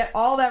get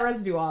all that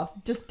residue off.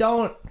 Just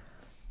don't.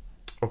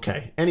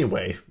 Okay,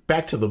 anyway,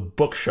 back to the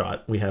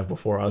bookshot we have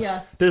before us.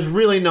 Yes. There's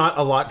really not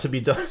a lot to be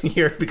done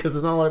here because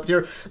there's not a lot up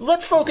here.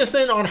 Let's focus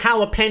in on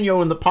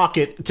jalapeno in the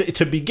pocket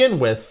to begin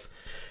with.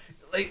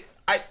 Like,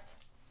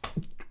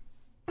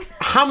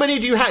 how many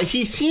do you have?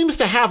 He seems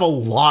to have a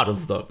lot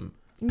of them.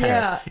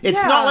 Yeah.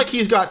 It's not like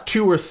he's got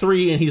 2 or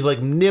 3 and he's like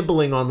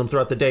nibbling on them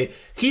throughout the day.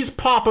 He's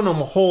popping them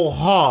whole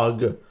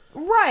hog.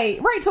 Right.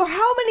 So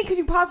how many could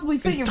you possibly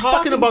fit in your talking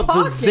fucking about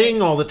pocket? the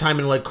zing all the time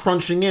and like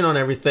crunching in on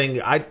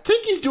everything. I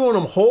think he's doing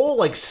them whole,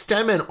 like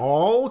stem and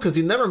all, because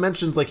he never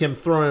mentions like him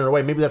throwing it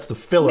away. Maybe that's the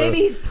filler. Maybe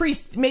he's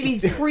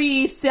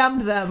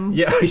pre-stemmed them.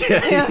 Yeah.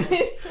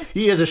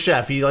 He is a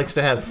chef. He likes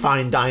to have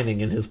fine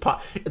dining in his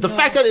pot. The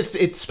fact that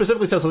it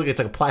specifically says something, it's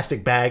like a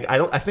plastic bag.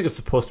 I think it's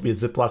supposed to be a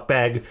Ziploc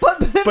bag. But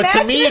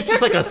to me, it's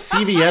just like a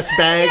CVS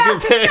bag.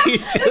 Yeah.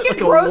 He's just like a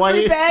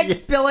grocery bag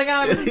spilling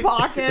out of his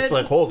pocket. It's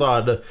like, hold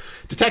on.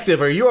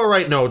 Detective, are you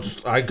alright? No,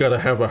 I gotta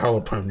have a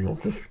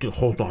jalapeno. Just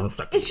hold on a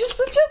second. It's just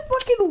such a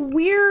fucking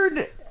weird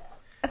thing.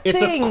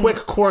 It's a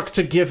quick quirk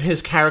to give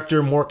his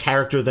character more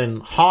character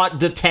than hot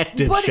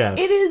detective chef.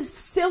 It is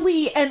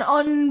silly and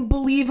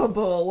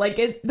unbelievable. Like,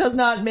 it does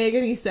not make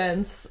any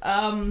sense.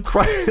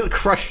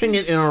 Crushing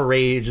it in a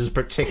rage is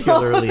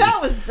particularly that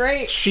was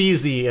great.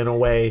 Cheesy in a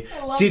way.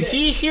 Did it.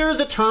 he hear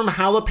the term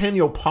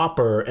jalapeno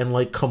popper and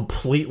like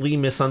completely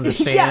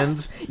misunderstand?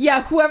 Yes.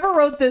 Yeah, whoever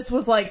wrote this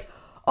was like,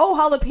 oh,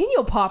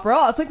 jalapeno popper.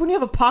 Oh, it's like when you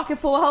have a pocket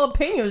full of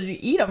jalapenos, you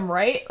eat them,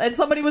 right? And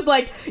somebody was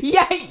like,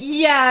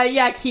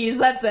 yeah, Keys,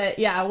 that's it.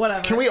 Yeah,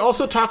 whatever. Can we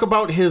also talk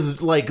about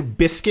his, like,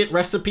 biscuit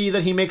recipe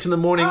that he makes in the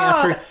morning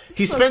after?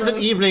 He spends an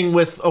evening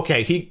with,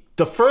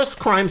 the first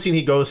crime scene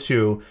he goes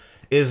to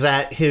is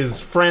at his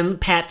friend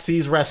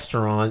Patsy's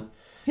restaurant.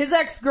 His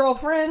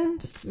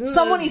ex-girlfriend?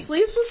 Someone he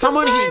sleeps with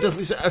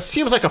sometimes?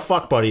 Seems like a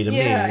fuck buddy to me.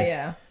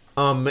 Yeah.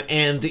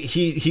 And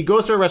he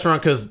goes to a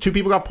restaurant because 2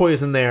 people got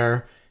poisoned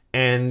there.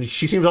 And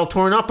she seems all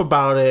torn up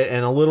about it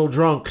and a little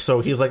drunk.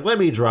 So he's like, let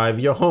me drive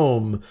you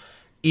home.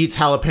 Eats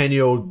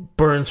jalapeno,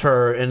 burns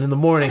her. And in the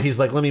morning, he's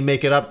like, let me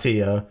make it up to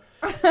you.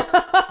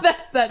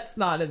 That's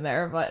not in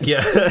there, but...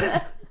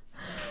 Yeah.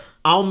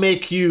 I'll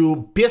make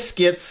you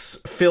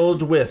biscuits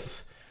filled with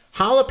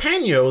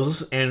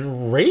jalapenos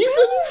and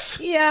raisins?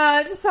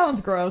 Yeah, it just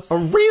sounds gross. A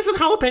raisin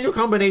jalapeno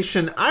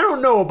combination? I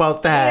don't know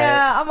about that.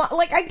 Yeah,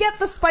 I get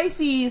the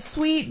spicy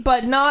sweet,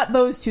 but not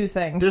those 2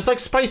 things. There's like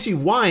spicy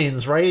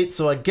wines, right?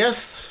 So I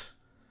guess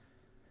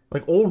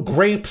like old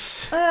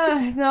grapes.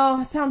 No,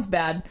 it sounds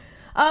bad.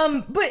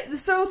 But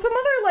so some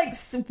other like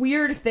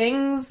weird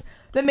things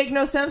that make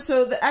no sense.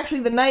 So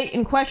actually the night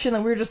in question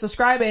that we were just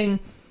describing,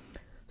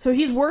 so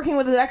he's working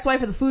with his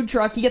ex-wife at the food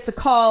truck. He gets a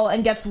call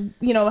and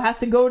has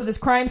to go to this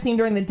crime scene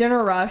during the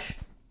dinner rush.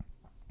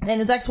 And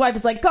his ex-wife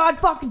is like, God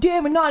fucking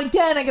damn it, not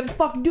again. I gotta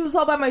fucking do this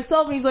all by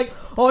myself. And he's like,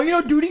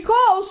 oh, duty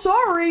call.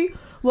 Sorry.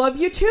 Love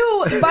you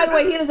too. And by the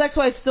way, he and his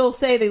ex-wife still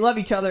say they love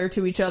each other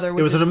to each other.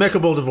 It was an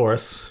amicable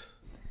divorce.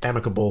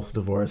 Amicable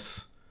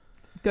divorce.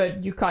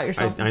 Good. You caught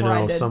yourself before I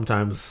know. I did.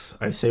 Sometimes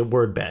I say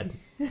word bad.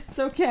 It's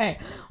okay.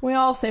 We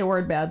all say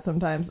word bad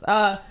sometimes.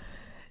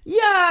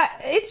 Yeah,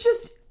 it's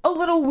just a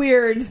little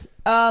weird.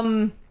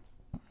 I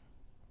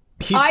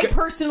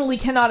personally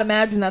cannot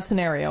imagine that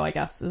scenario, I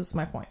guess, is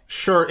my point.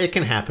 Sure, it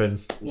can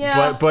happen.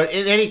 Yeah. But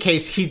in any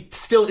case, he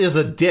still is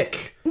a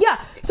dick.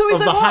 Yeah. So he's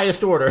of the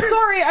highest order.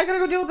 Sorry, I gotta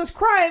go deal with this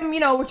crime,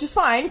 which is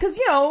fine, because,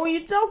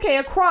 it's okay.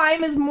 A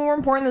crime is more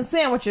important than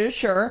sandwiches,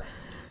 sure.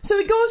 So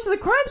he goes to the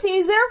crime scene.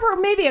 He's there for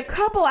maybe a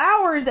couple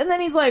hours, and then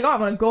he's like, oh, I'm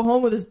gonna go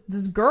home with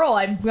this girl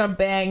I'm gonna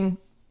bang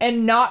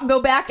and not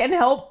go back and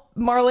help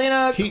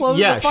Marlena close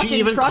the fucking truck down. Yeah, she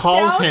even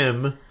calls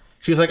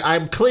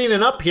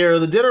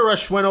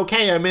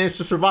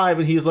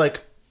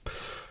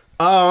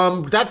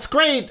That's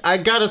great. I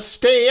gotta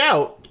stay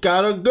out.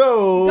 Gotta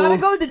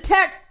go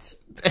detect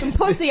some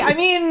pussy. I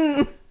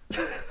mean...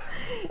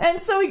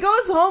 And so he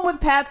goes home with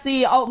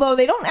Patsy, although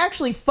they don't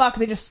actually fuck,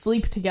 they just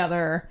sleep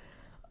together.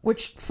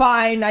 Which,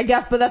 fine, I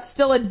guess, but that's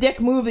still a dick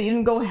move that you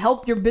didn't go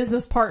help your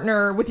business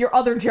partner with your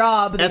other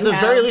job. At the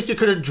very least, you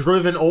could have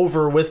driven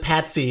over with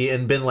Patsy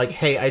and been like,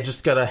 hey, I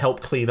just gotta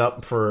help clean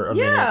up for a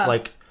minute.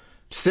 Like,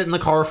 sit in the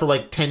car for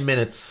like 10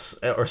 minutes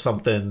or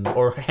something,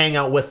 or hang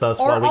out with us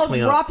while we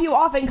clean up. Or I'll drop you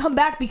off and come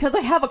back because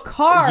I have a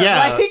car.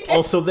 Yeah,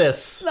 also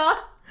this.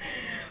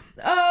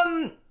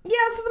 Yeah,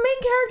 so the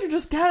main character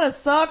just kind of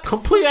sucks.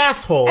 Complete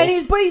asshole. And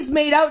he's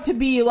made out to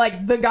be,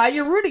 like, the guy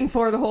you're rooting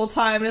for the whole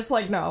time, and it's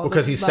like, no.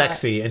 Because he's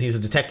sexy, and he's a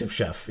detective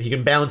chef. He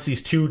can balance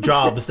these two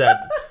jobs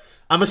that...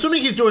 I'm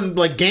assuming he's doing,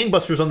 like,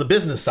 gangbusters on the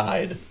business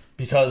side,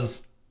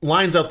 because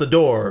lines out the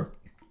door,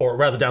 or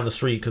rather down the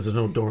street, because there's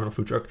no door on a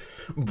food truck.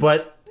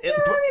 But... there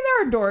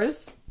are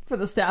doors for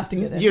the staff to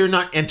get in. You're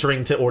not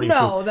entering to order food.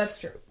 No, that's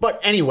true. But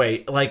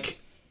anyway, like...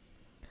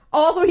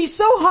 Also, he's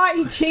so hot,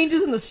 he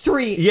changes in the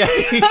street. Yeah,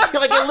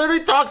 like, it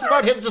literally talks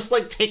about him just,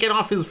 like, taking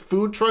off his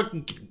food truck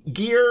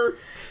gear.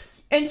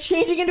 And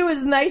changing into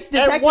his nice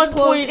detective clothes in the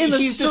street. At one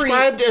point, he's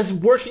described as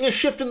working a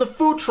shift in the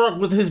food truck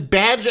with his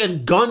badge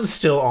and gun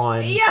still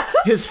on. Yeah.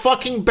 His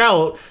fucking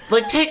belt.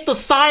 Like, take the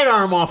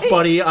sidearm off,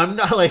 buddy. I'm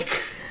not, like...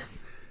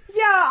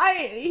 Yeah,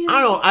 I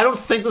don't know. I don't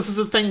think this is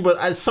the thing,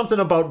 but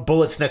something about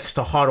bullets next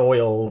to hot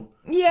oil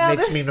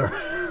makes me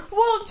nervous.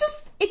 Well,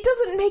 it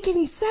doesn't make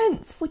any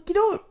sense. Like,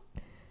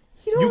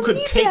 you could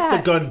take the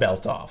gun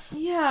belt off.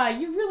 Yeah,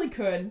 you really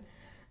could.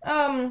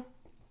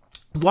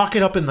 Lock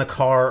it up in the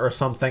car or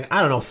something.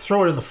 I don't know.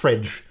 Throw it in the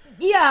fridge.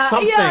 Yeah,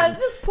 something. Yeah.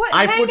 Just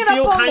hang it up on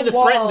the wall. I would feel kind of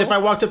threatened if I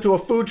walked up to a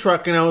food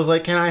truck and I was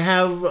like, "Can I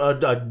have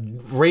a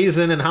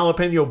raisin and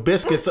jalapeno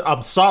biscuits?"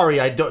 I'm sorry,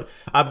 I don't.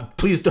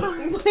 Please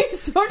don't.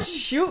 Please don't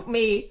shoot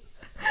me.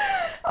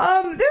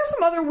 There's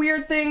some other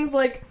weird things,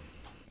 like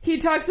he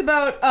talks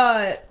about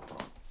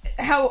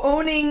how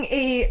owning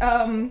a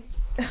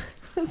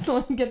so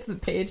let me get to the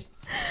page.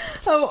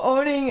 How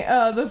owning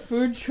the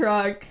food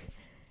truck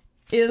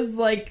is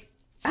like,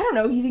 I don't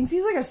know, he thinks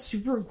he's like a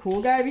super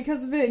cool guy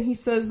because of it, and he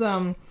says,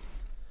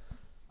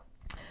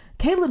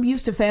 Caleb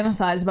used to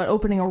fantasize about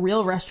opening a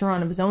real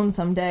restaurant of his own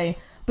someday,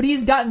 but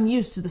he's gotten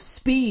used to the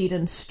speed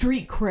and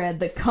street cred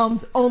that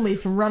comes only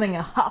from running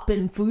a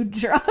hoppin' food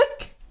truck.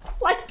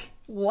 Like,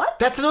 what?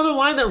 That's another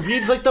line that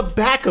reads like the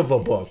back of a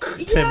book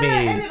to me.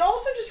 And it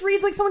also just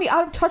reads like somebody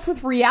out of touch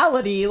with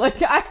reality.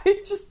 Like, I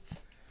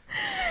just...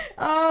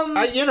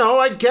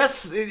 I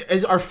guess,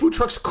 are food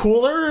trucks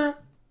cooler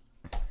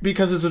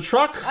because it's a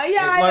truck?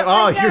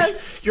 I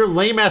guess. Your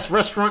lame-ass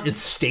restaurant is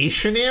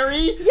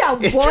stationary? Yeah,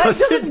 what?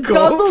 Doesn't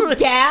guzzle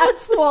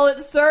gas while it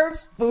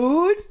serves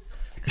food?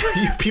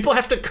 People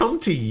have to come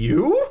to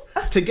you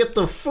to get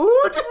the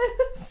food?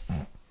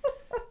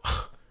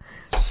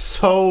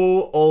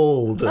 So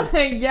old.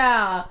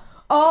 Yeah.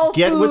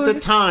 Get food, with the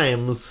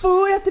times.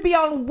 Food has to be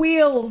on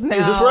wheels now.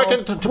 Is this where I can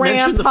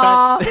mention the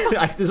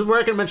fact? This is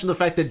where I can mention the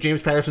fact that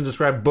James Patterson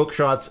described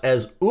Bookshots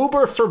as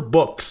Uber for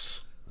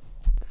books.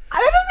 That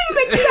doesn't even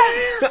make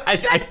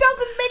sense. That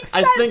doesn't make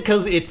sense. I think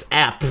because it's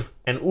app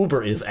and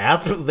Uber is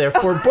app,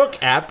 therefore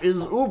book app is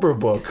Uber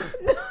book.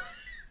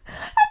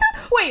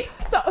 Wait,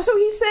 so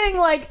he's saying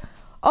like,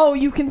 oh,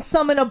 you can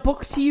summon a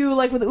book to you,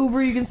 like with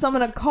Uber, you can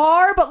summon a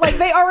car, but like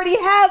they already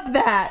have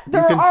that. You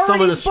can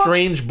summon a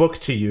strange book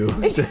to you.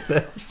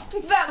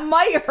 That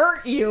might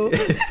hurt you.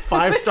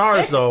 5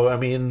 stars, though. I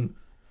mean,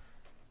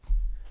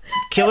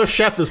 Killer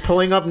Chef is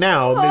pulling up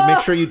now.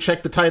 Make sure you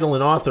check the title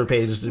and author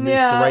page to make the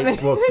right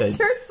book. Make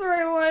sure it's the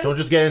right one. Don't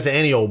just get into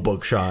any old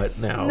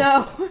Bookshot now.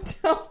 No,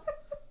 don't.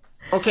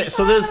 Okay,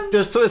 so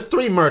there's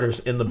 3 murders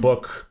in the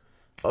book.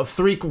 Of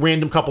 3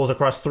 random couples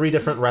across 3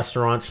 different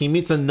restaurants. He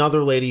meets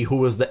another lady who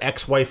was the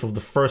ex-wife of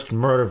the first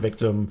murder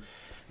victim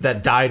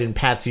that died in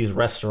Patsy's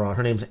restaurant.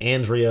 Her name's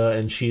Andrea,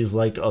 and she's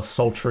like a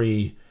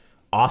sultry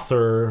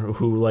author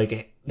who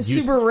like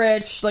super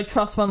rich, like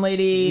trust fund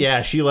lady.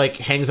 Yeah, she like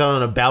hangs out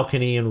on a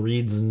balcony and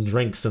reads and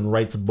drinks and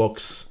writes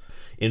books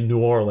in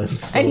New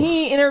Orleans. So. And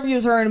he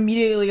interviews her and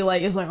immediately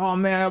like is like, "Oh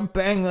man, I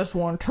banged this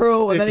one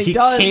true," and then he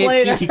does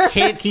later. He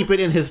can't keep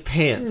it in his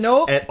pants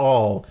at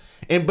all.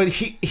 But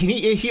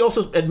he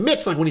also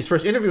admits, like, when he's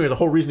first interviewing her, the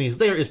whole reason he's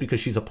there is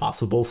because she's a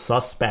possible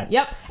suspect.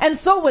 Yep. And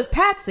so was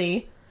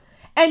Patsy.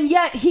 And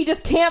yet he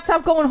just can't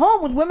stop going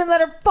home with women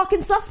that are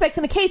fucking suspects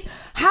in a case.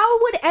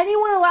 How would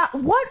anyone allow...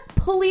 What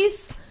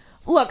police...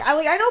 Look,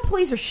 I know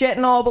police are shit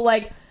and all, but,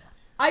 like,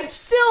 I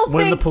still think...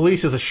 When the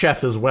police is a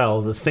chef as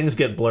well, the things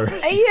get blurred.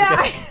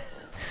 Yeah.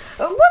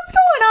 What's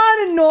going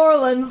on in New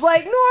Orleans?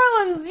 Like, New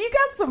Orleans, you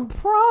got some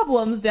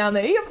problems down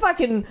there. You have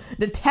fucking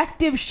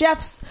detective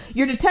chefs.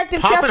 Your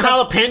detective Popping chefs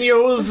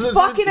jalapenos.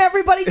 Fucking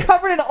everybody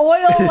covered in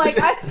oil. Like,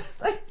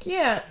 I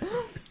can't.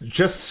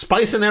 Just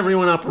spicing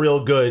everyone up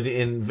real good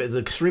in the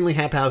extremely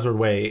haphazard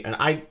way. And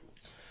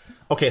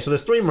Okay, so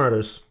there's 3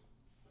 murders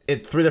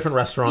at 3 different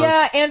restaurants.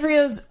 Yeah,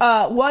 Andrea's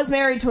was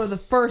married to the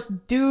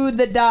first dude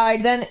that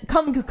died. Then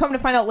come to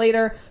find out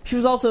later, she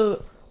was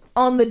also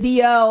on the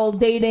DL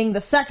dating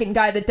the second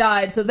guy that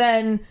died. So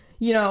then,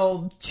 you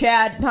know,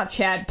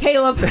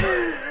 Caleb.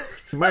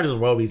 Might as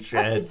well be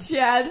Chad.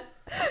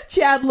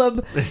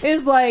 Chadlib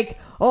is like,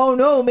 oh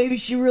no, maybe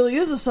she really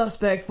is a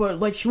suspect, but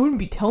like she wouldn't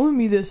be telling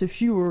me this if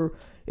she were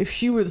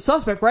the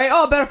suspect, right?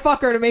 Oh, I better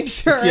fuck her to make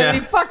sure. Yeah. And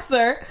he fucks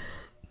her.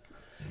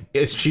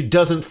 She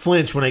doesn't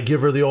flinch when I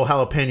give her the old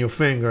jalapeno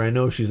finger. I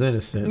know she's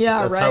innocent.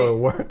 Yeah, That's right. how it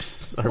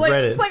works. I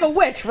read it. It's like a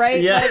witch, right?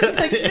 Yeah.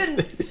 Like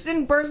she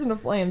didn't burst into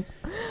flames.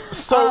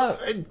 So,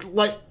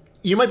 like,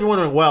 you might be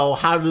wondering, well,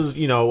 how do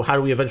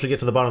we eventually get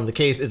to the bottom of the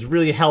case? It's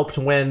really helped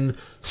when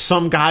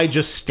some guy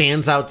just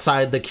stands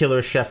outside the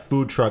Killer Chef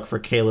food truck for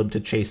Caleb to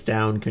chase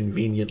down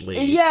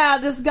conveniently. Yeah,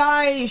 this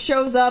guy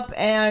shows up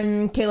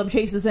and Caleb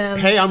chases him.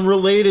 Hey, I'm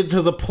related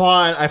to the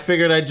plot. I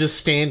figured I'd just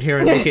stand here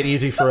and make it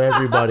easy for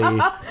everybody.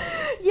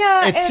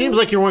 Yeah, it seems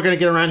like you weren't going to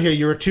get around here.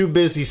 You were too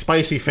busy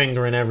spicy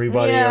fingering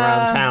everybody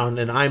around town,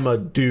 and I'm a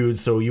dude,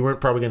 so you weren't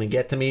probably going to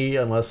get to me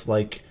unless,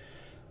 like,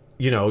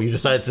 you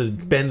decided to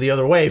bend the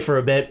other way for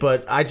a bit,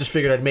 but I just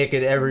figured I'd make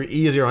it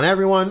easier on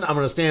everyone. I'm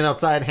going to stand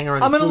outside, hang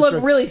around. I'm going to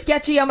look really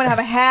sketchy. I'm going to have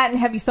a hat and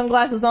heavy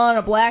sunglasses on,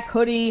 a black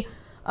hoodie.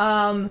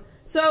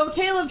 So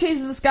Caleb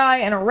chases this guy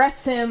and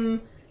arrests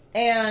him,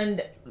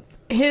 and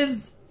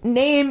his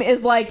name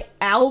is like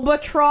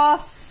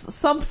Albatross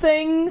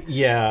something.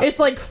 Yeah. It's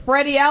like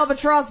Freddy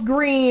Albatross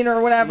Green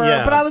or whatever.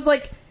 Yeah. But I was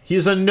like...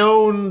 He's a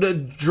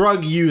known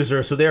drug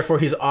user, so therefore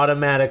he's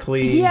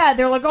automatically... Yeah,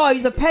 they're like, oh,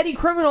 he's a petty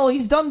criminal.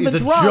 He's done the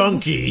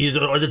drugs. He's a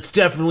junkie. It's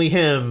definitely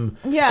him.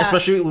 Yeah.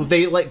 Especially,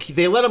 they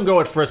let him go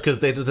at first because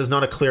there's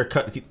not a clear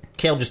cut.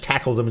 Caleb just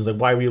tackles him. He's like,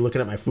 why were you looking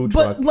at my food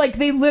truck? But, like,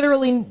 they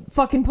literally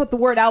fucking put the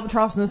word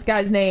Albatross in this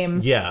guy's name.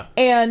 Yeah.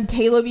 And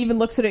Caleb even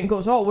looks at it and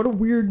goes, oh, what a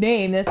weird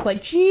name. And it's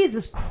like,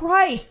 Jesus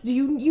Christ,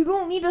 you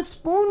don't need to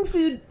spoon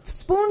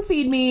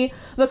feed me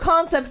the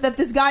concept that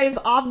this guy is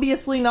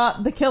obviously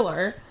not the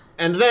killer.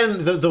 And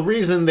then the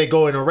reason they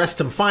go and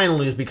arrest him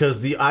finally is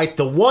because the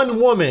one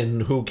woman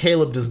who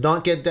Caleb does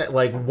not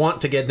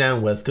want to get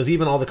down with, because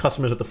even all the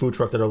customers at the food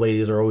truck that are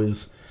ladies are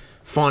always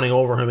fawning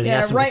over him, and he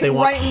asks them if they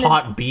want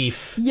hot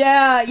beef.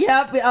 Yeah,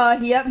 yep.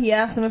 He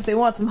asks them if they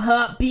want some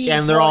hot beef,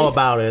 and they're all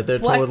about it. They're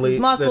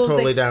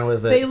totally down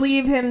with it. They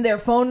leave him their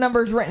phone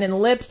numbers written in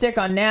lipstick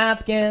on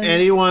napkins.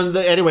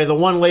 Anyway, the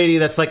one lady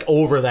that's like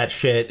over that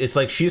shit, it's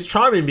like she's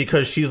charming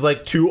because she's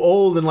like too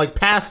old and like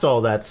past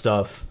all that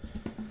stuff.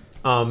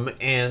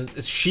 And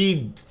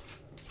she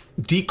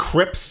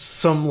decrypts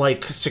some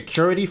like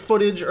security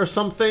footage or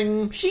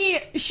something. She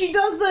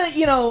does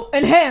the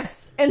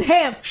enhance.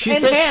 She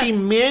says she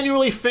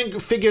manually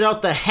figured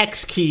out the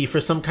hex key for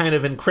some kind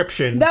of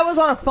encryption. That was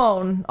on a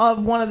phone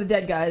of one of the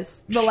dead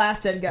guys, the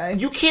last dead guy.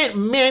 You can't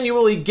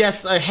manually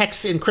guess a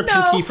hex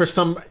encryption key for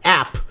some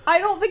app. I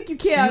don't think you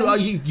can.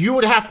 You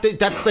would have to.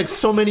 That's like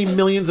so many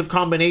millions of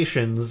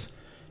combinations.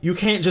 You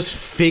can't just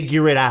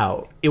figure it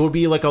out. It would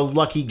be like a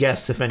lucky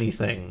guess, if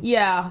anything.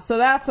 Yeah, so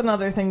that's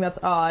another thing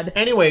that's odd.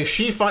 Anyway,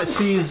 she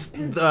sees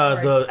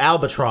the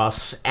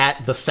albatross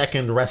at the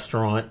second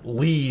restaurant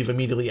leave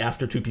immediately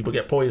after two people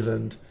get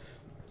poisoned.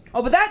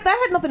 Oh, but that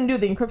had nothing to do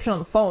with the encryption on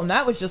the phone.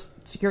 That was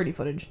just security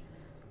footage.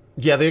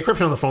 Yeah, the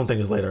encryption on the phone thing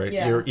is later. Right?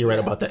 Yeah, you're right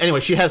about that. Anyway,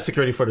 she has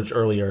security footage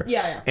earlier.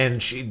 Yeah. And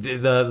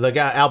the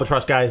guy,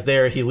 Albatross guy is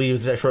there. He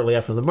leaves shortly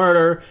after the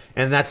murder,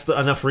 and that's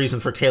enough reason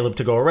for Caleb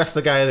to go arrest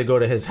the guy. They go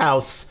to his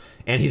house,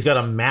 and he's got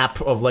a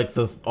map of like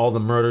all the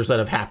murders that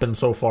have happened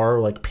so far,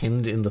 like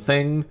pinned in the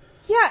thing.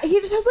 Yeah, he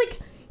just has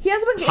he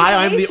has a bunch of information.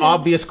 Hi, I'm the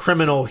obvious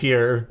criminal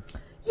here.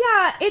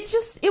 Yeah,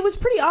 it was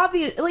pretty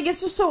obvious. Like,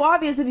 it's just so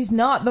obvious that he's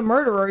not the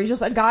murderer. He's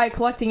just a guy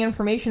collecting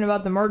information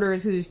about the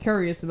murderers because he's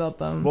curious about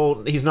them.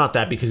 Well, he's not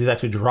that because he's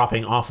actually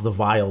dropping off the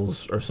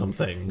vials or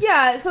something.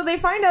 Yeah, so they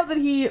find out that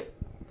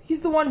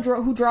he's the one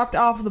who dropped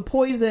off the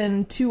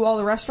poison to all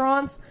the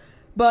restaurants,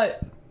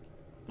 but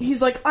he's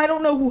like, I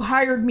don't know who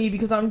hired me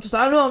because I'm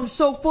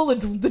so full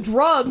of the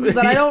drugs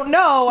that I don't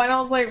know. And I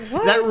was like,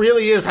 what? That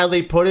really is how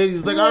they put it.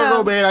 He's like, I don't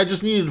know, man. I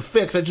just needed to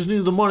fix. I just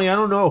needed the money. I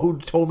don't know who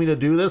told me to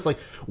do this. Like,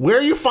 where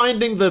are you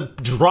finding the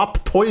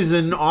drop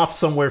poison off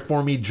somewhere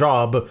for me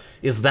job?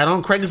 Is that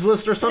on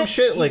Craigslist or some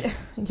shit? Like,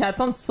 yeah, it's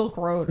on Silk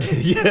Road.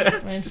 Yeah.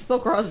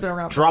 Silk Road's been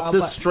around for a while. Drop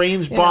this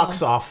strange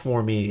box off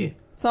for me.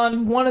 It's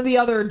on one of the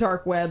other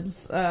dark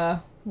webs.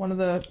 One of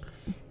the...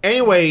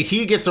 Anyway,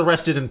 he gets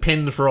arrested and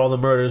pinned for all the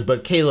murders,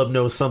 but Caleb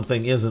knows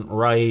something isn't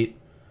right.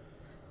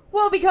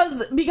 Well,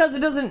 because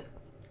it doesn't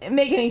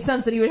make any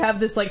sense that he would have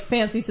this, like,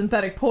 fancy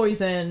synthetic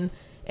poison,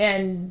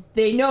 and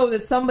they know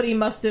that somebody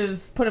must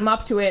have put him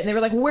up to it, and they were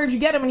like, where'd you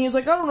get him? And he was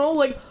like, I don't know,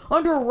 like,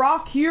 under a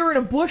rock here and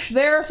a bush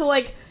there, so,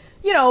 like,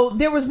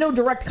 there was no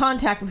direct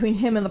contact between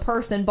him and the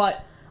person,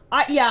 but,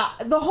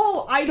 the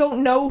whole I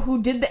don't know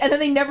who did that, and then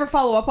they never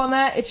follow up on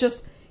that. It's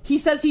just, he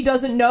says he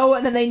doesn't know,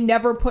 and then they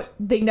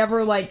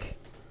never, like...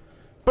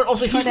 But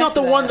also, he's not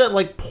the one that,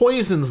 like,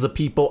 poisons the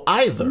people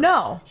either.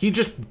 No. He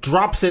just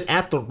drops it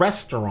at the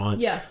restaurant.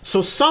 Yes.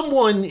 So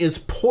someone is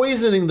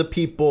poisoning the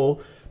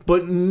people,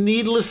 but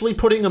needlessly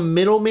putting a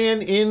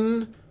middleman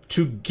in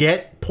to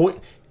get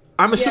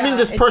I'm assuming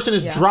this person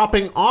is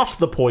dropping off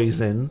the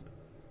poison.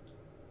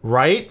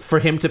 right? For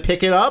him to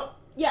pick it up?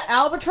 Yeah,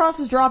 Albatross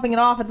is dropping it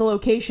off at the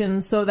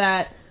location so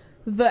that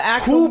the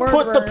actual Who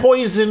put the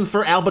poison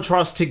for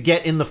Albatross to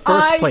get in the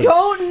first place? I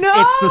don't know!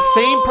 It's the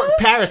same...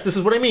 Paris, this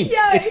is what I mean.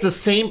 Yeah, it's the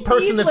same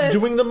person that's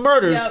doing the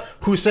murders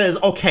who says,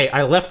 okay,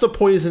 I left the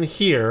poison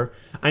here.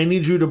 I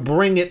need you to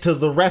bring it to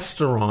the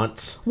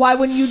restaurant. Why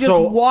wouldn't you just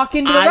walk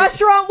into the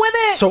restaurant with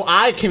it? So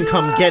I can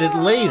come get it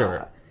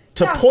later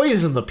to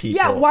poison the people.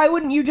 Yeah, why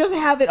wouldn't you just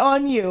have it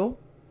on you?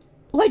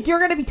 Like, you're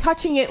going to be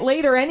touching it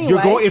later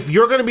anyway. If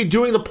you're going to be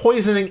doing the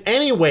poisoning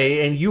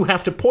anyway, and you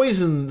have to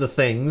poison the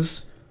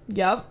things...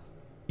 Yep.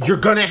 You're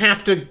going to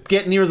have to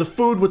get near the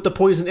food with the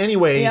poison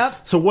anyway.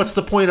 Yep. So what's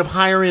the point of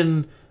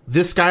hiring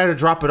this guy to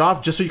drop it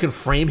off just so you can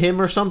frame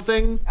him or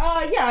something?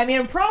 Yeah, I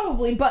mean,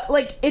 probably, but,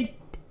 like,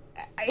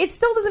 it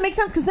still doesn't make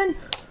sense, because then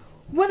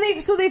when they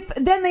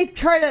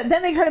try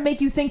to make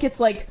you think it's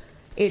like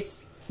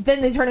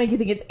then they try to make you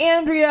think it's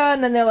Andrea,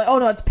 and then they're like, oh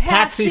no, it's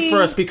Patsy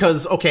first,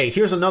 because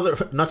here's another,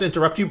 not to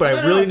interrupt you, but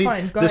I really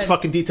need this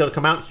fucking detail to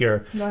come out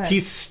here.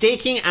 He's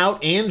staking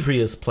out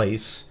Andrea's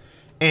place,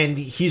 and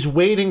he's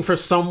waiting for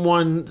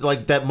someone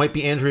like that might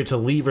be Andrea to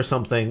leave or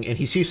something, and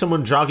he sees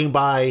someone jogging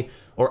by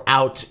or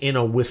out in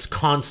a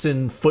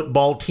Wisconsin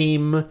football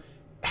team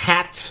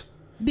hat.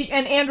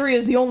 And Andrea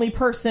is the only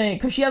person,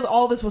 because she has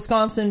all this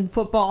Wisconsin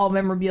football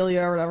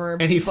memorabilia or whatever.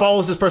 And he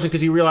follows this person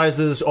because he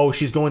realizes, oh,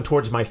 she's going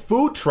towards my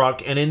food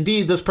truck. And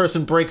indeed, this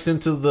person breaks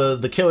into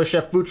the Killer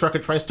Chef food truck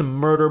and tries to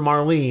murder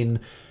Marlene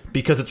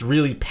because it's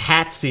really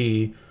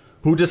Patsy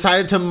who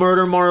decided to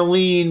murder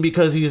Marlene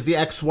because he's the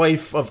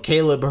ex-wife of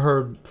Caleb,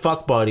 her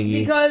fuck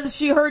buddy. Because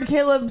she heard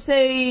Caleb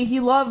say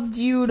he loved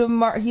her to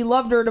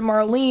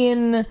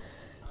Marlene.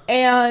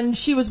 And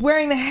she was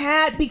wearing the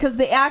hat because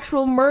the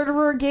actual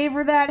murderer gave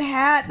her that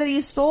hat that he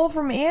stole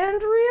from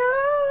Andrea?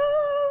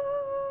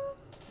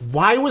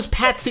 Why was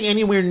Patsy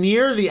anywhere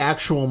near the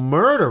actual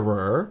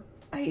murderer?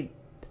 I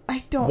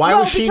don't know. Why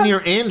was she near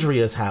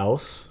Andrea's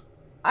house?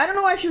 I don't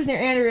know why she was near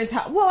Andrea's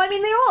house. Well, I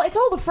mean, it's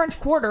all the French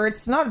Quarter.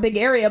 It's not a big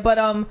area, but,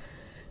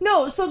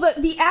 no, so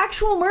the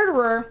actual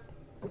murderer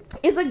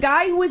is a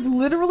guy who is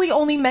literally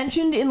only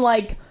mentioned in,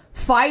 like,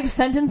 5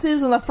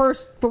 sentences in the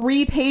first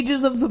 3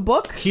 pages of the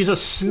book. He's a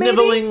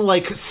sniveling,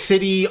 like,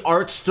 city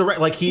arts director.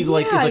 Like, he's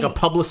like a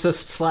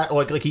publicist.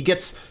 Like he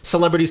gets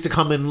celebrities to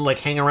come and like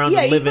hang around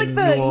and live in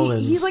New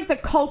Orleans. He's like the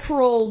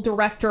cultural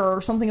director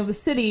or something of the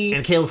city.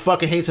 And Caleb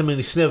fucking hates him and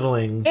he's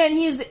sniveling. And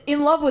he's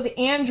in love with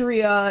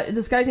Andrea.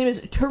 This guy's name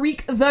is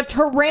Tariq the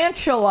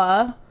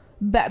Tarantula.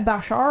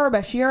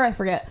 Bashir, I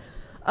forget.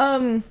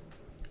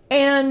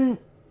 And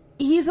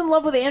he's in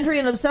love with Andrea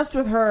and obsessed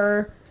with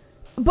her.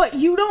 But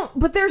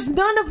there's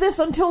none of this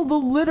until the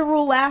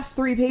literal last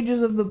 3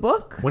 pages of the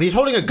book. When he's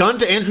holding a gun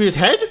to Andrea's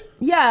head?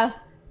 Yeah.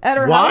 At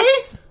her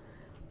house.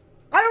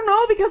 I don't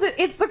know, because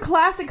it's the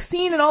classic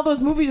scene in all those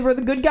movies where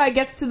the good guy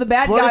gets to the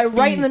bad guy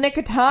right in the nick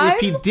of time.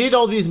 If he did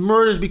all these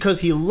murders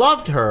because he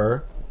loved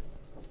her,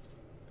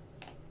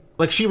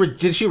 like,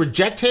 did she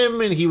reject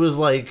him and he was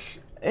like...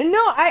 No,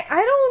 I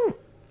don't...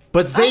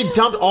 But they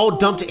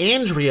dumped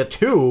Andrea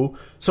too,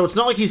 so it's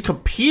not like he's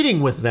competing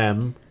with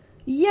them.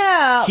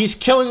 Yeah. He's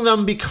killing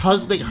them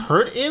because they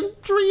hurt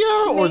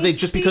Andrea? Or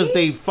because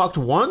they fucked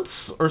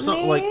once? Or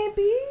something like...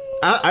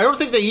 I don't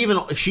think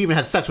she even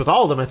had sex with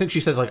all of them. I think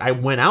she said, like, I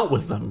went out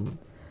with them.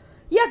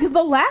 Yeah, because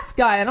the last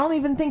guy, I don't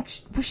even think...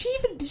 did she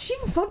even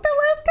fuck that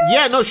last guy?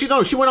 Yeah, no,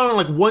 she went on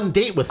like 1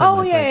 date with him.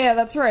 Oh, yeah,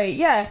 that's right.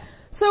 Yeah.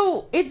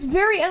 So, it's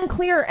very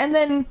unclear, and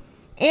then...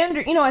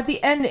 at the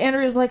end,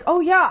 Andrea's like,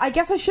 oh yeah, I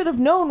guess I should have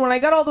known when I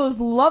got all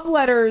those love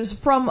letters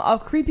from a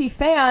creepy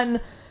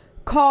fan...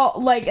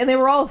 and they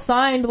were all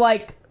signed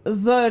like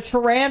the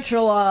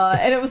Tarantula,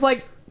 and it was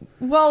like,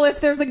 well,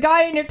 if there's a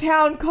guy in your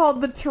town called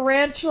the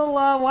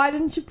Tarantula, why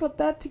didn't you put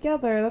that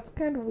together? That's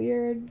kind of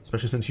weird,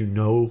 especially since you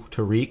know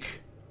Tariq.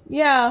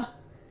 Yeah,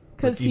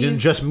 because you didn't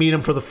just meet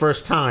him for the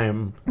first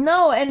time.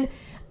 No, and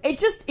it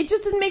just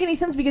didn't make any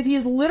sense because he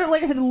is literally,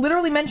 like I said,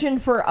 literally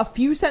mentioned for a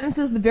few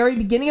sentences at the very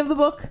beginning of the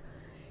book.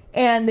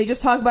 And they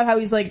just talk about how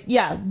he's like,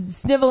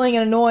 sniveling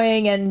and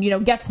annoying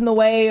and, gets in the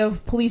way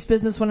of police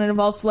business when it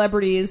involves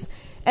celebrities.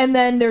 And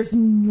then there's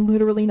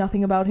literally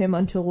nothing about him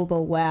until the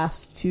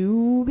last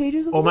 2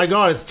 pages of the book. My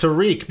god, it's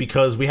Tariq,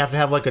 because we have to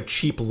have like a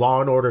cheap Law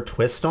and Order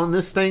twist on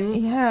this thing.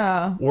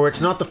 Yeah. Where it's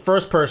not the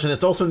first person,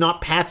 it's also not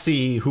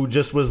Patsy, who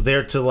just was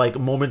there to like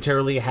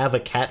momentarily have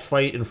a cat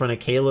fight in front of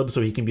Caleb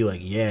so he can be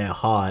like, yeah,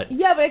 hot.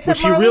 Yeah, but except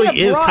which he really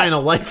is kind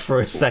of like for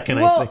a second,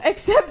 I think. Well,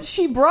 except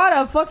she brought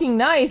a fucking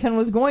knife and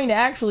was going to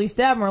actually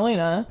stab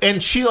Marlena.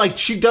 And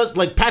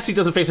Patsy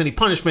doesn't face any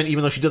punishment,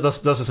 even though she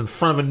does this in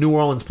front of a New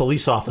Orleans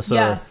police officer.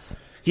 Yes.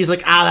 He's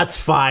like, that's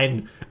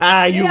fine.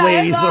 You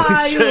ladies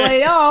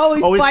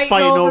always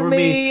fighting over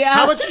me.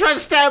 How about you try to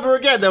stab her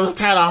again? That was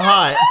kind of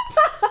hot.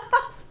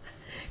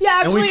 Yeah,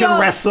 actually, and we can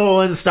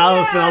wrestle and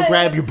stuff, and I'll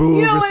grab your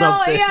boob or something.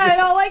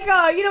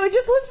 Let's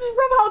just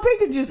rub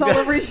jalapeno juice all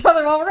over each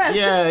other while we're at it.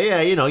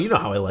 Yeah, you know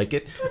how I like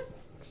it.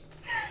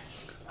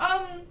 There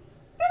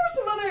were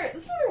some other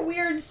other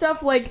weird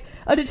stuff, like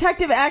a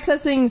detective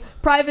accessing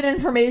private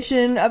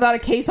information about a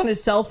case on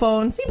his cell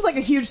phone. Seems like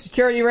a huge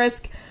security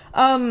risk.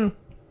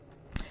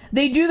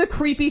 They do the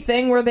creepy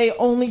thing where they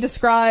only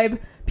describe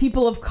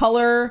people of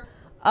color,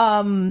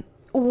 and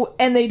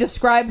they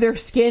describe their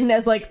skin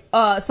as like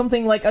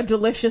something like a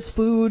delicious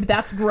food.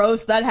 That's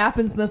gross. That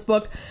happens in this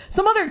book.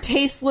 Some other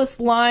tasteless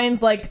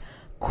lines like,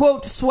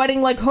 quote,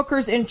 sweating like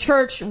hookers in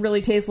church,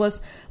 really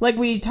tasteless. Like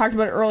we talked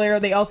about earlier,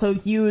 they also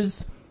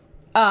use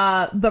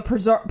the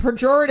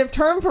pejorative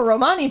term for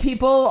Romani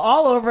people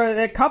all over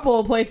a couple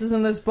of places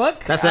in this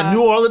book. That's that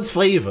New Orleans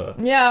flavor.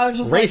 Yeah, I was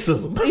just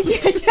racism. Like,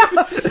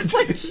 I was just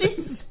like,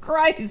 Jesus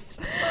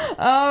Christ.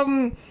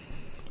 I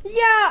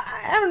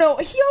don't know.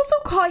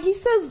 He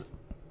says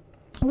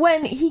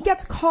when he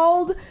gets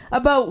called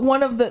about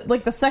one of the,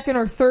 like, the second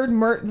or third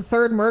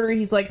murder,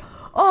 he's like,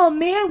 oh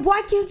man,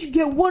 why can't you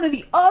get one of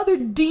the other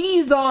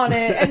D's on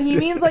it? And he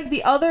means like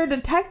the other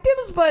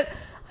detectives, but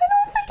I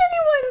don't think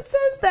anyone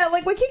says that.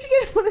 Like, why can't you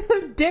get one of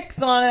their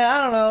dicks on it?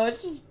 I don't know.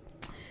 It's just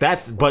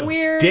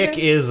weird. Dick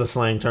is a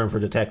slang term for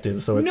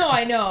detective, so it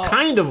I know.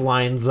 kind of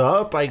lines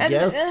up, I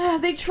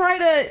guess. They try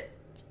to,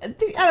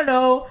 I don't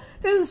know.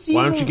 There's a scene.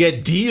 Why don't you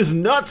get D's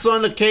nuts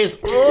on the case?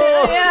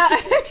 Yeah,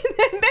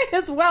 they may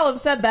as well have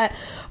said that.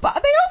 But they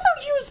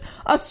also use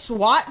a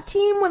SWAT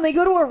team when they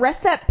go to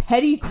arrest that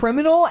petty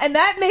criminal, and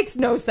that makes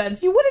no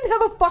sense. You wouldn't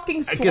have a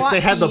fucking SWAT team. I guess they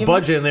had the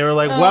budget, and they were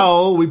like,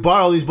 well, we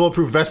bought all these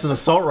bulletproof vests and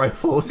assault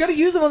rifles. Gotta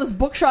use them on this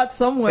Bookshot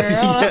somewhere.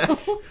 I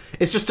don't know.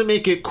 It's just to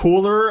make it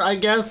cooler, I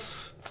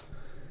guess.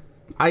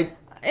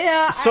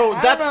 So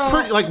that's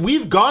pretty. Like,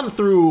 we've gone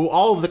through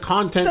all of the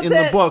content in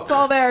the book. It's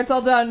all there. It's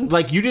all done.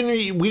 Like, we didn't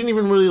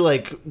even really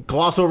like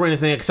gloss over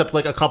anything except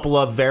like a couple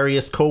of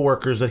various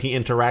coworkers that he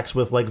interacts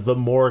with, like the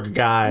morgue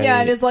guy.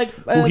 Yeah, and is like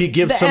who he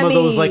gives some ME. of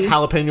those like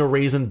jalapeno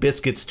raisin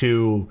biscuits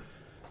to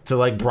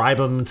like bribe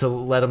him to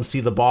let him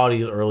see the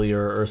bodies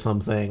earlier or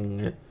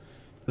something.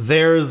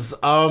 There's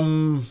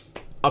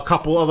a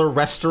couple other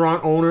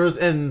restaurant owners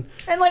and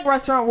like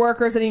restaurant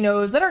workers that he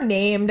knows that are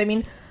named. I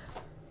mean.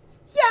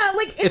 Yeah,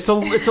 like it's a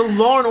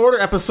Law and Order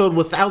episode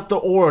without the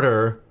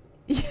order.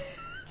 Yeah,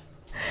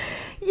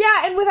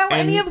 and without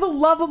any of the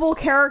lovable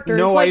characters.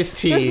 No like,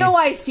 Ice-T. There's no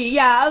Ice-T.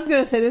 Yeah, I was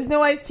gonna say there's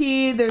no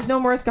Ice-T. There's no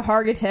Mariska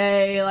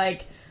Hargitay.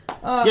 Like,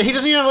 yeah, he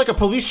doesn't even have like a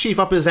police chief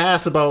up his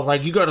ass about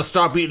like you got to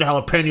stop eating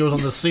jalapenos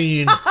on the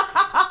scene.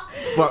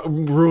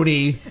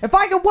 Rooney. If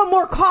I get one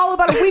more call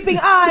about a weeping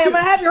eye, I'm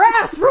gonna have your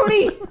ass,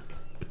 Rooney.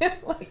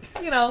 Like,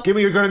 you know. Give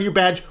me your gun and your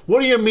badge.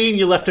 What do you mean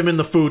you left him in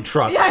the food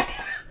truck? Yeah.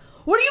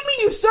 What do you mean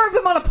you served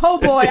him on a po'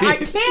 boy?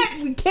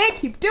 We can't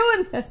keep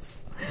doing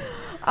this.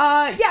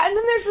 Yeah, and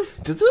then there's this...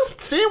 Does this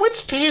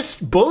sandwich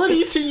taste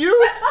bullety to you?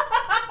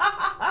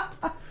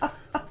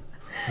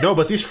 No,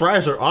 but these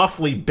fries are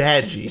awfully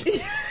badgy.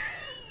 Yeah,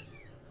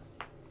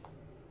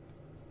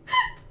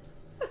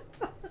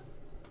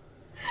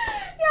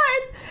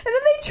 and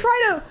then they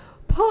try to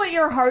pull at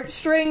your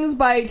heartstrings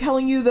by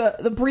telling you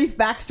the brief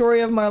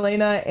backstory of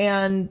Marlena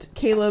and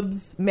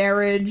Caleb's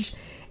marriage.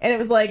 And it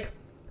was like...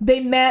 They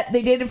met,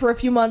 they dated for a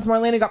few months,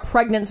 Marlena got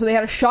pregnant, so they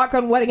had a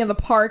shotgun wedding in the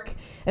park,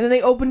 and then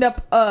they opened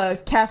up a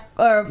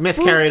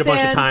miscarried a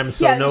bunch of times,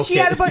 so no she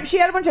had a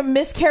bunch of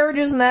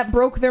miscarriages, and that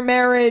broke their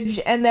marriage,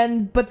 and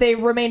then, but they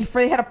remained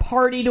free. They had a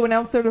party to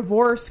announce their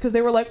divorce, because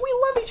they were like,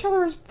 we love each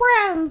other as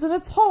friends, and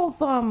it's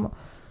wholesome.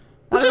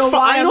 Which is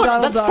fine.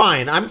 That's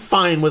fine. I'm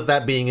fine with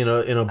that being in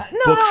a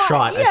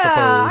bookshot, I suppose.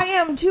 I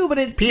am too, but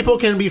it's... People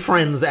can be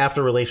friends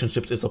after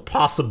relationships. It's a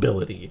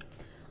possibility.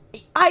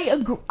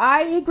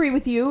 I agree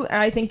with you,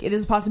 and I think it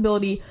is a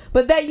possibility,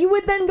 but that you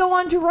would then go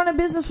on to run a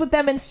business with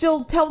them and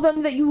still tell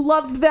them that you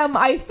loved them,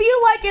 I feel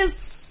like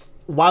is...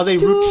 While they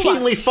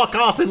routinely fuck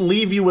off and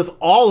leave you with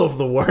all of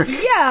the work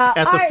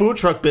at the food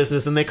truck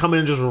business, and they come in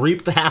and just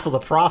reap the half of the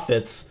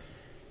profits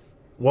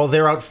while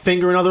they're out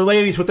fingering other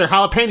ladies with their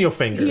jalapeno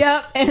fingers.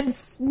 Yep, and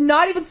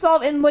not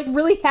even like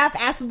really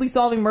half-assedly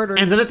solving murders.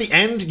 And then at the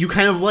end, you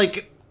kind of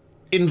like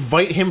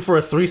invite him for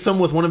a threesome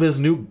with one of his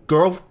new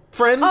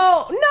girlfriends.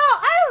 Oh, no,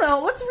 I don't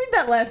know. Let's read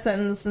that last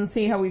sentence and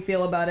see how we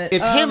feel about it.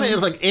 It's him and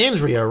like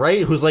Andrea,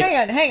 right? Who's like...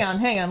 Hang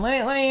on.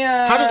 Let me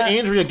How does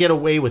Andrea get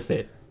away with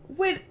it?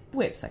 Wait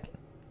a second.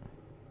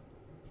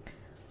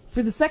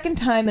 For the second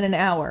time in an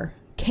hour,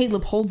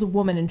 Caleb holds a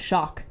woman in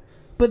shock.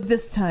 But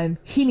this time,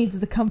 he needs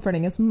the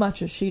comforting as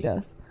much as she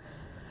does.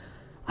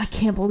 I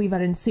can't believe I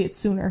didn't see it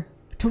sooner.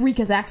 Tariq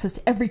has access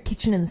to every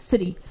kitchen in the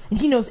city, and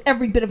he knows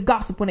every bit of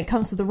gossip when it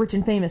comes to the rich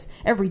and famous.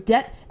 Every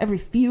debt, every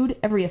feud,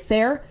 every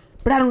affair.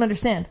 But I don't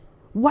understand.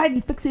 Why did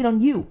he fixate on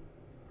you?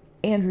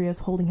 Andrea's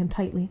holding him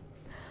tightly.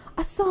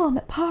 I saw him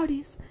at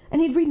parties,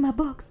 and he'd read my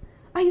books.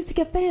 I used to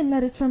get fan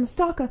letters from a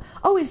stalker,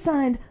 always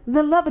signed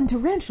The Lovin'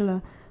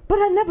 Tarantula, but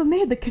I never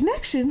made the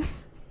connection.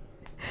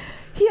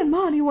 He and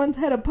Monty once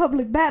had a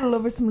public battle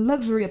over some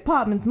luxury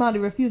apartments Monty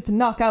refused to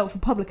knock out for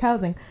public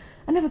housing.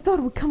 I never thought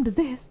it would come to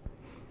this.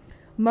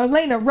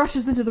 Marlena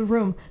rushes into the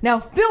room, now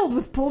filled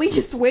with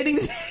police waiting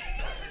to...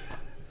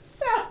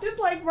 Sounded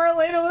like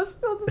Marlena was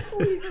filled with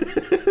police.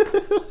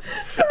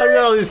 I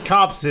got all these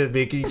cops in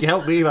me. Can you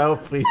help me out,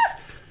 please?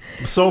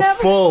 So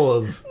full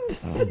of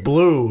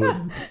blue.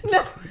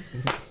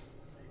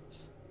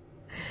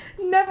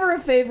 Never a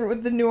favorite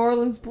with the New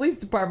Orleans Police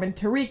Department,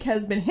 Tariq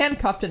has been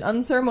handcuffed and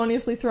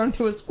unceremoniously thrown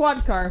to a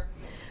squad car.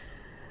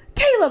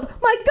 Caleb,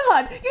 my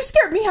God, you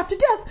scared me half to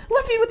death,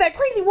 left me with that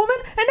crazy woman,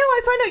 and now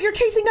I find out you're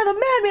chasing down a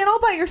madman all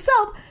by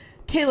yourself.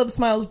 Caleb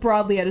smiles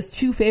broadly at his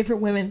two favorite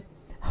women.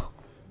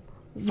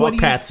 Fuck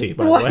Patsy,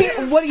 by the way.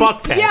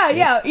 Fuck Patsy.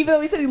 Yeah, even though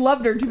he said he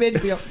loved her 2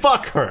 pages ago.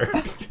 Fuck her.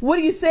 What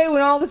do you say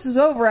when all this is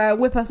over, I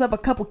whip us up a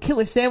couple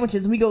killer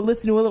sandwiches and we go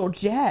listen to a little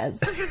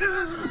jazz?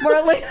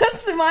 Marlena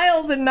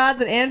smiles and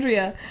nods at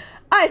Andrea.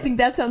 I think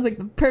that sounds like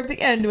the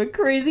perfect end to a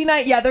crazy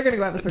night. Yeah, they're gonna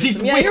go have a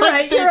threesome. Yeah, you're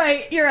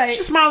right.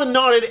 She smiled and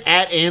nodded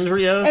at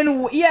Andrea.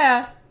 And,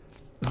 yeah.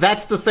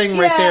 That's the thing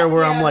right there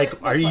where I'm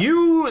like, are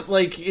you,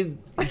 like,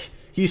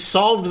 he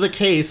solved the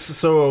case,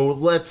 so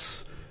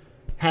let's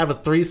have a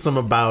threesome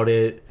about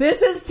it.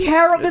 This is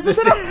terrible. This is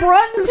an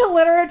affront to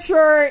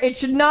literature. It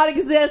should not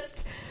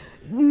exist.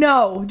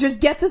 No, just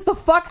get this the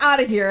fuck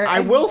out of here. I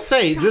will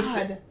say, this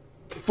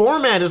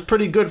format is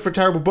pretty good for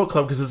Terrible Book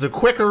Club because it's a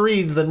quicker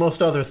read than most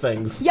other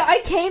things. Yeah,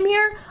 I came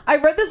here, I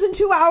read this in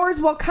 2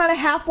 hours while kind of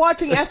half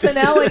watching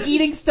SNL and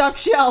eating stuffed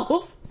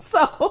shells.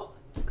 So...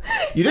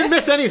 You didn't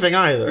miss anything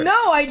either.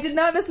 No, I did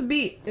not miss a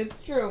beat.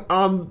 It's true.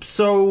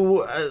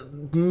 So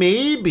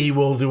maybe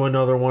we'll do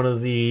another one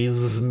of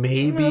these,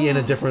 maybe in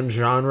a different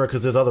genre,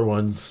 because there's other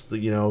ones,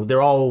 you know,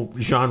 they're all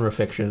genre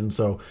fiction,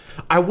 so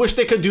I wish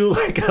they could do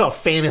like a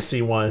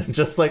fantasy one,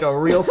 just like a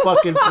real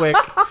fucking quick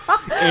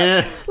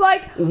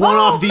like,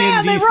 one-off D&D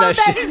session. They rode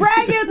session.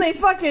 that dragon, they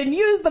fucking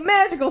used the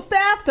magical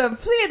staff to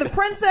see the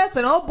princess,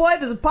 and oh boy,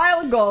 there's a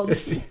pile of gold.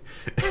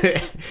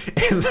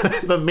 And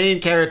the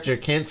main character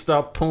can't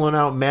stop pulling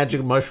out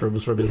magic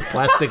mushrooms from his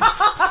plastic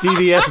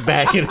CVS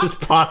bag in his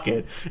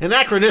pocket.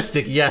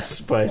 Anachronistic, yes,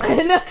 but...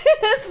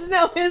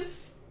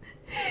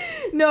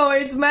 No,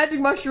 it's magic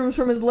mushrooms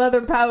from his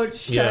leather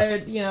pouch, you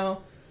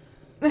know.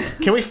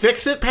 Can we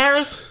fix it,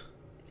 Paris?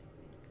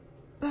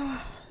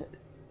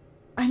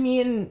 I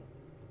mean,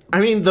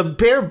 the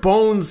bare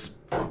bones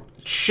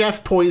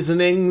chef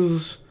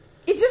poisonings...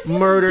 It just seems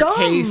murder dumb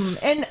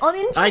case and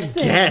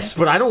uninteresting. I guess,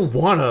 but I don't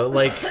wanna,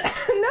 like...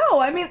 No,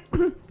 I mean...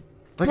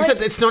 Like I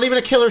said, it's not even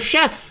a killer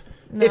chef.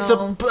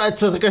 No.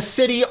 It's like a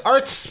city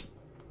arts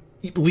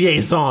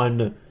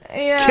liaison.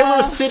 Yeah.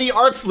 Killer city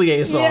arts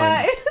liaison.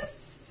 Yeah,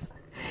 it's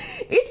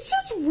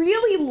just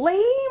really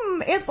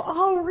lame. It's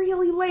all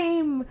really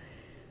lame.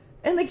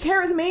 And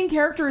the main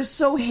character is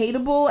so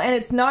hateable, and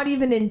it's not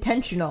even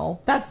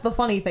intentional. That's the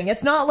funny thing.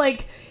 It's not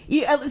like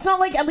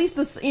at least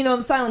the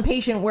Silent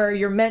Patient, where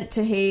you're meant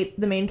to hate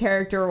the main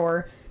character,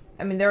 or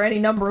I mean, there are any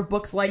number of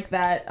books like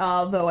that.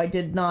 Though I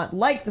did not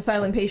like the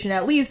Silent Patient.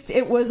 At least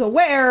it was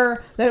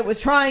aware that it was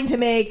trying to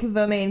make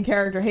the main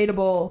character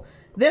hateable.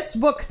 This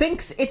book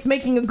thinks it's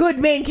making a good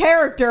main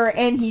character,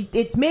 and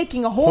it's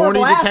making a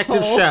horrible Horny detective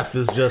asshole. chef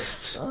is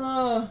just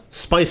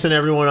spicing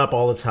everyone up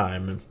all the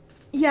time.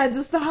 Yeah,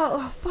 just the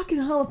fucking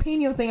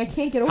jalapeno thing. I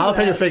can't get over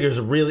Jalapeno that. figures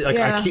are really like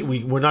Yeah.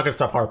 we're not gonna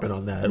stop harping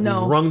on that.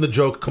 No. We've wrung the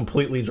joke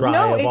completely dry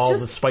No, of it's all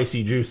just- the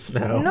spicy juice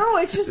now. No,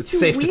 it's just it's too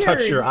safe weird. to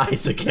touch your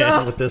eyes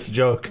again with this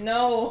joke.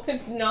 No,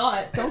 it's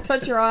not. Don't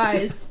touch your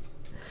eyes.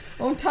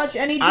 Don't touch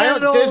any I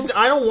genitals.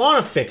 don't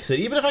want to fix it.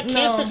 Even if I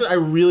can't fix it, I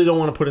really don't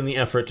want to put in the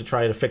effort to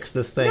try to fix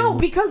this thing. No,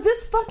 because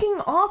this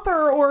fucking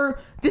author, or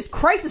this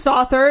crisis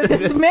author,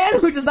 this man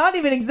who does not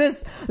even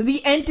exist,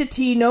 the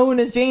entity known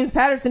as James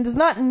Patterson, does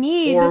not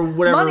need or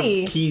whatever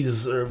money.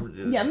 Keys.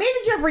 Yeah, maybe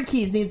Jeffrey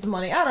Keyes needs the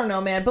money. I don't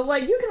know, man. But,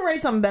 like, you can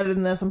write something better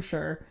than this, I'm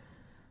sure.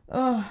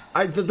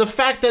 The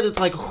fact that it's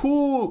like,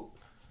 who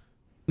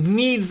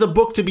needs the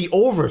book to be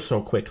over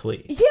so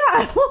quickly?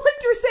 Yeah, well, like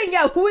you're saying,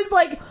 who is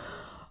like...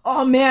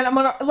 Oh man, I'm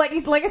gonna like I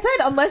said,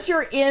 unless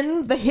you're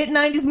in the hit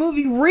 90s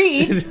movie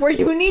Read, where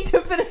you need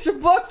to finish a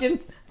book in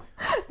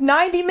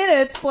 90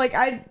 minutes, like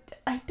I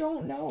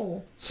don't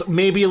know. So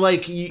maybe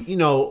like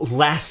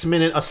last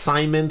minute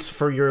assignments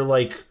for your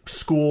like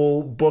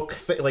school book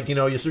like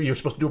you're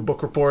supposed to do a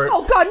book report.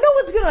 Oh god, no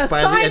one's gonna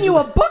assign you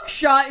a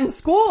bookshot in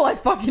school. I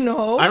fucking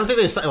hope. I don't think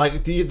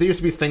there used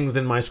to be things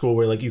in my school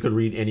where like you could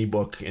read any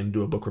book and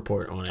do a book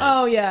report on it.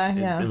 Oh yeah,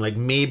 and like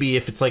maybe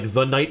if it's like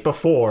the night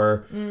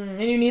before,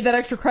 and you need that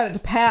extra credit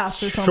to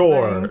pass or something.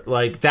 Sure,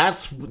 like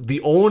that's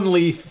the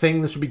only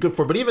thing this would be good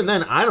for. But even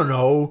then, I don't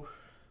know.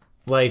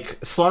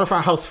 Like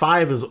Slaughterhouse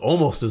 5 is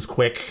almost as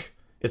quick.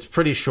 It's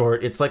pretty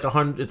short. It's like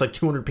 100. It's like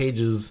 200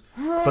 pages,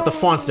 but the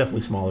font's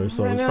definitely smaller,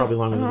 so it's probably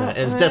longer than that.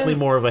 And it's definitely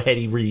more of a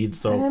heady read.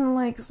 So I didn't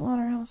like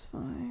Slaughterhouse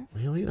 5.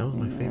 Really, that was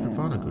my favorite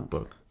Vonnegut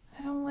book.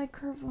 I don't like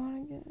Kurt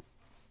Vonnegut.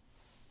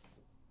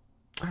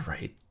 All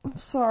right, I'm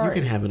sorry. You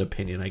can have an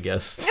opinion, I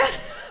guess.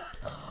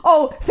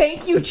 Oh,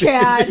 thank you,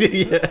 Chad.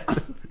 Yeah.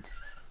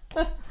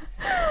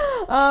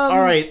 All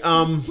right.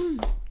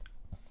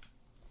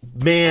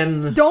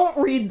 Man,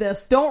 don't read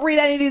this. Don't read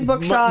any of these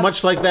bookshops.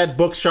 Much like that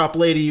bookshop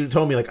lady you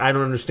told me, like I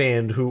don't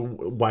understand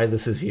why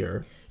this is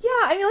here. Yeah,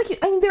 I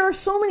mean, there are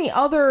so many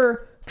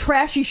other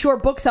trashy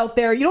short books out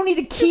there. You don't need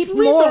to keep read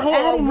more.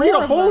 Read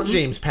a whole them.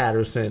 James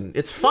Patterson.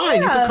 It's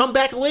fine. You can come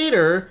back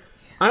later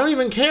I don't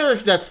even care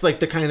if that's like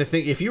the kind of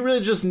thing. If you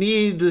really just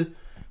need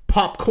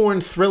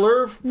popcorn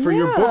thriller for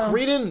your book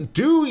reading,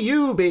 do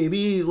you,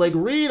 baby? Like,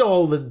 read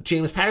all the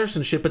James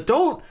Patterson shit, but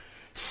don't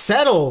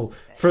settle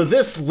for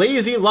this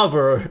lazy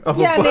lover of a book.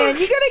 Yeah, man,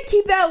 you gotta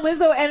keep that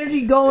Lizzo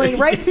energy going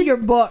right to your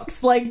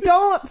books. Like,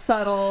 don't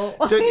settle.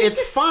 Dude,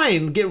 it's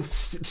fine.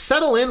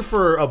 Settle in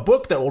for a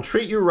book that will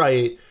treat you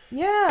right.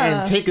 Yeah.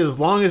 And take as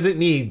long as it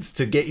needs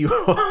to get you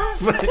off.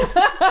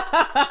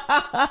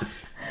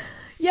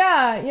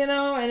 Yeah,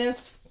 and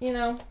if,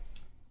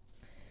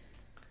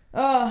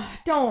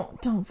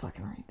 don't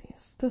fucking read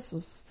these. This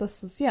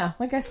is yeah,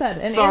 like I said,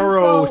 an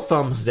thorough insult,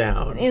 thumbs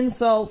down. An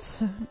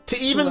insult to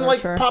even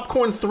like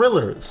popcorn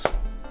thrillers.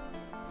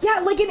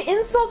 Yeah, like an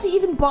insult to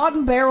even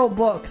bottom barrel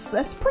books.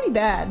 That's pretty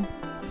bad.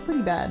 It's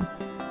pretty bad.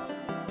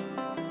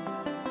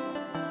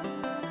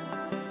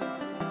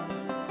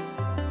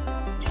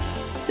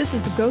 This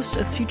is the Ghost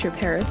of Future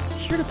Paris,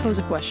 here to pose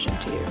a question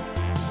to you.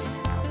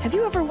 Have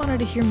you ever wanted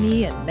to hear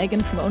me and Megan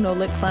from Oh No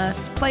Lit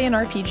class play an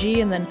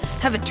RPG and then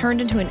have it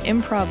turned into an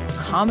improv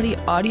comedy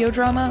audio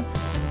drama?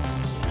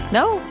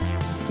 No?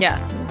 Yeah,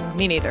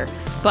 me neither.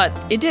 But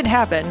it did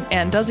happen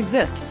and does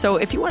exist, so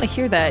if you want to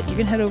hear that, you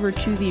can head over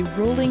to the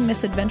Rolling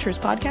Misadventures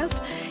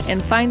podcast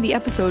and find the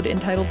episode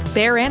entitled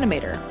Bear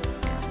Animator.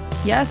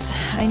 Yes,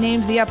 I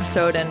named the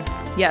episode, and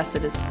yes,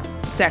 it is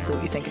exactly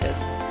what you think it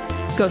is.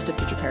 Ghost of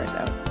Future Paris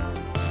out.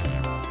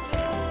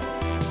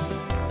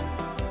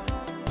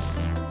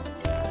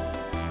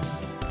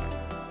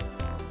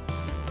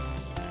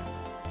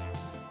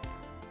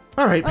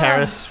 All right,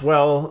 Paris.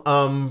 Well,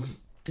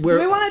 do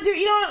we want to do?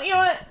 You know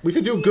what? We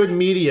could do good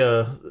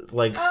media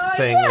thing.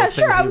 Yeah,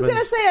 sure. I was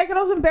gonna say I could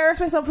also embarrass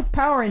myself with the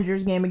Power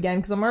Rangers game again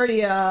because I'm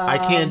already. I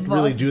can't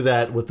really do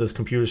that with this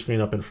computer screen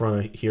up in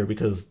front of here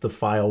because the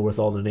file with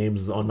all the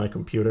names is on my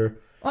computer.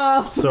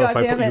 Oh, so God if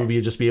I damn put it. you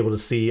would just be able to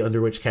see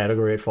under which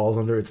category it falls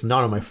under. It's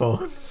not on my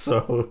phone,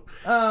 so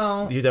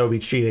that would be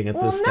cheating at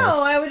this test.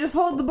 I would just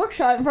hold the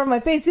Bookshot in front of my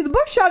face. See, the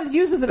Bookshot is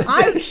used as an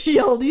eye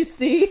shield. You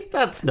see?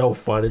 That's no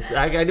fun.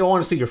 I don't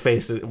want to see your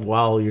face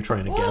while you're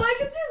trying to guess. Well, I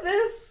can do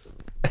this.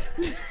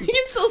 You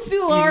can still see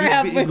Laura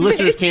half my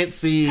Listeners face. can't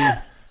see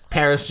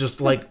Paris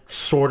just like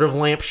sort of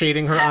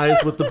lampshading her eyes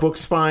with the book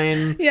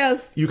spine.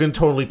 Yes. You can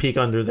totally peek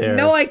under there.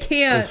 No, I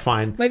can't. It's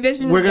fine. My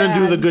vision is We're going to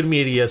do bad. the good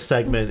media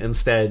segment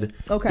instead.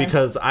 Okay.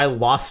 Because I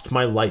lost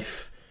my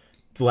life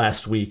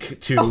last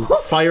week to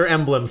Fire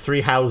Emblem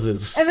 3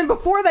 Houses. And then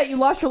before that, you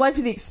lost your life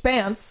to The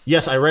Expanse.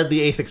 Yes, I read the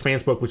 8th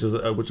Expanse book, which is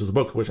a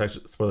book which I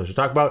suppose I should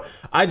talk about.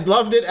 I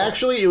loved it,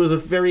 actually. It was a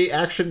very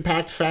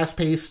action-packed,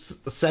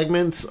 fast-paced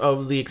segment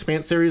of the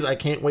Expanse series. I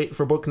can't wait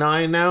for book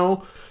 9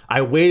 now.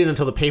 I waited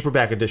until the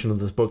paperback edition of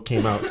this book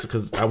came out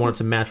because I wanted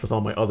to match with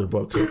all my other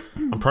books.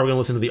 I'm probably going to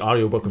listen to the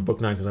audiobook of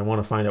book 9 because I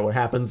want to find out what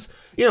happens.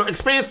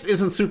 Expanse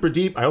isn't super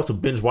deep. I also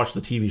binge-watched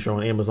the TV show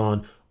on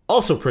Amazon.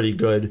 Also pretty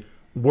good.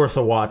 Worth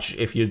a watch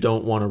if you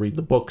don't want to read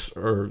the books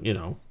or,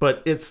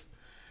 but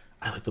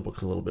I like the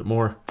books a little bit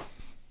more,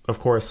 of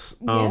course.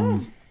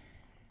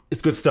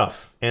 It's good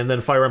stuff. And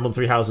then Fire Emblem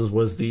 3 Houses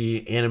was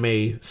the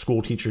anime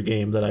school teacher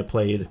game that I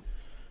played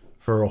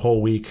for a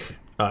whole week.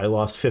 I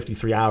lost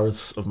 53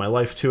 hours of my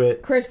life to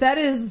it. Chris, that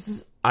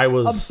is I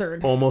was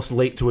absurd. Almost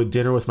late to a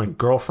dinner with my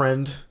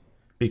girlfriend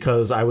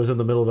because I was in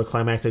the middle of a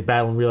climactic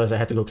battle and realized I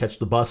had to go catch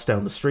the bus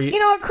down the street. You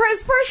know what,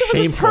 Chris? First it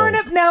was Shameful. a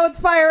turnip, now it's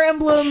Fire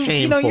Emblem.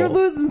 Shameful. You're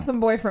losing some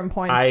boyfriend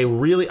points. I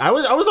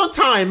was on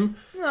time.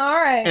 All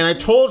right. And I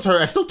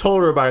still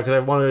told her about it because I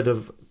wanted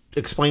to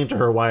explain to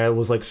her why I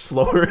was like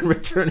slower in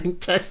returning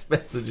text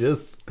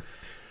messages.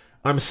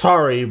 I'm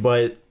sorry,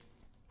 but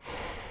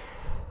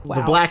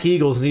the Black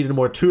Eagles needed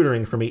more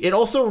tutoring from me. It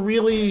also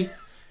really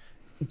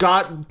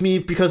got me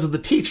because of the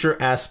teacher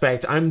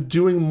aspect. I'm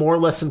doing more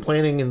lesson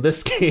planning in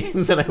this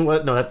game than I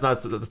was. No,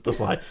 that's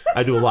a lie.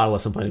 I do a lot of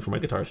lesson planning for my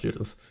guitar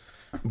students.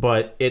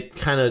 But it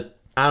kind of,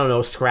 I don't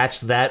know,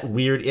 scratched that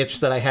weird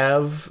itch that I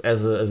have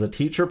as a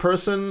teacher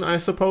person, I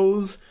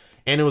suppose.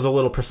 And it was a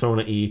little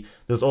Persona-y.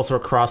 There's also a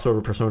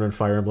crossover Persona and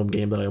Fire Emblem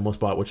game that I almost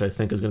bought, which I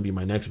think is going to be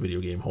my next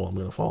video game hole I'm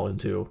going to fall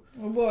into.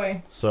 Oh,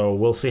 boy. So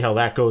we'll see how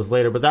that goes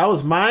later. But that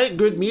was my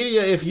good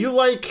media. If you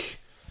like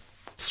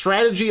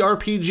strategy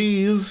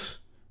RPGs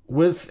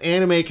with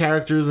anime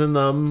characters in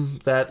them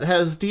that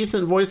has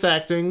decent voice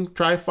acting,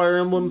 try Fire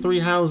Emblem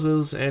 3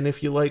 Houses. And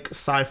if you like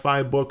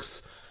sci-fi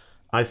books,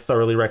 I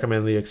thoroughly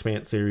recommend the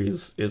Expanse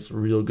series. It's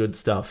real good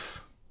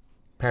stuff.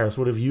 Paris,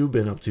 what have you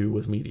been up to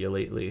with media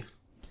lately?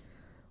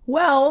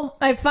 Well,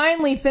 I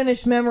finally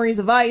finished Memories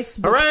of Ice,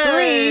 book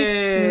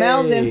Hooray! 3, the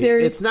Malazan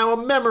series. It's now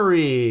a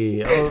memory.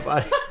 You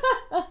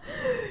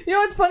know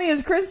what's funny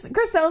is Chris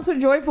sounds so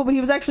joyful, but he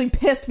was actually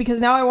pissed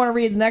because now I want to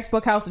read the next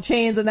book, House of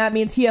Chains, and that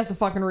means he has to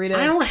fucking read it.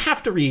 I don't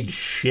have to read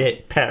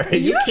shit, Paris.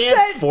 You You can't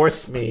said-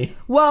 force me.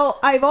 Well,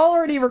 I've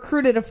already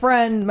recruited a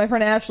friend, my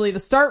friend Ashley, to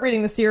start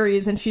reading the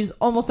series, and she's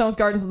almost done with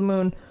Gardens of the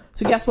Moon.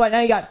 So guess what?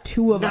 Now you got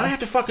two of us. Now I have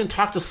to fucking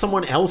talk to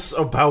someone else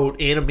about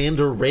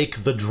Animander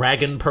Rake, the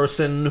dragon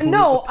person.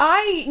 No,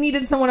 I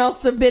needed someone else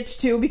to bitch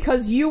to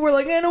because you were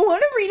like, I don't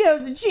want to read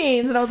House of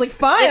Chains. And I was like,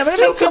 fine, I'm going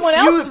to make someone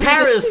else read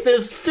Paris, it.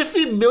 there's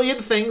 50 million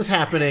things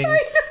happening.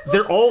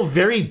 They're all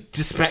very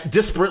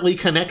disparately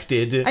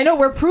connected. I know,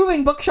 we're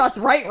proving Bookshot's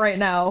right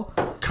now.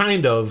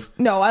 Kind of.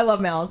 No, I love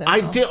Malazan.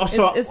 I did.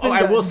 So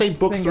I will say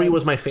book 3 good.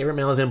 was my favorite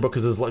Malazan book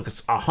because there's like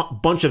a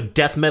bunch of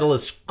death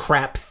metalist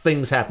crap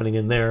things happening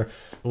in there.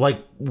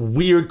 Like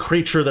weird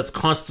creature that's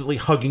constantly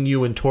hugging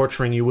you and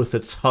torturing you with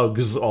its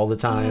hugs all the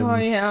time. Oh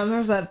yeah,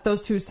 there's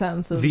those two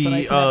sentences. The that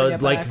I can never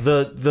get like back.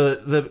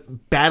 the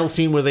battle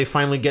scene where they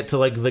finally get to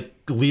like the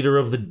leader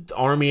of the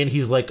army and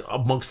he's like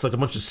amongst like a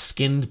bunch of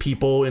skinned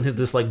people in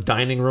this like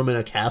dining room in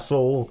a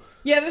castle.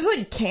 Yeah, there's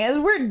like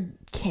weird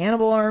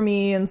cannibal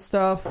army and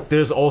stuff.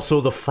 There's also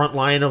the front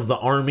line of the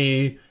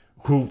army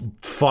who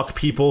fuck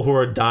people who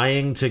are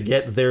dying to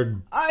get their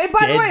By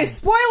the way,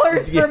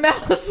 spoilers for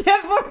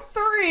Malazan Book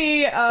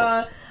 3.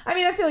 I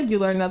mean, I feel like you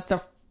learned that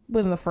stuff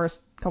within the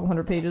first couple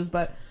hundred pages,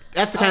 but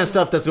that's the kind of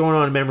stuff that's going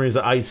on in Memories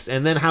of Ice.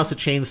 And then House of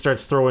Chains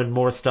starts throwing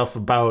more stuff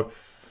about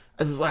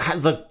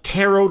the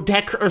tarot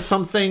deck or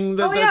something.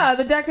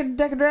 The deck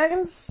of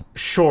dragons.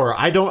 Sure,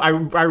 I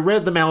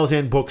read the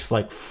Malazan books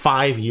like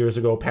 5 years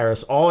ago,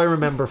 Paris. All I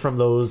remember from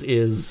those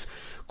is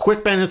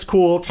Quick Bennett's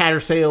cool,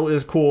 Tattersail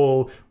is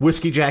cool,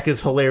 Whiskey Jack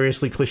is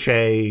hilariously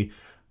cliche,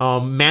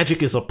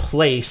 magic is a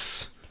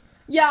place.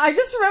 Yeah, I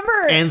just remember...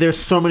 And there's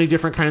so many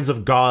different kinds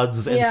of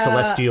gods and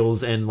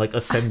celestials and like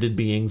ascended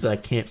beings that I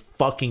can't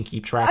fucking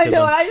keep track of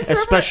them. I just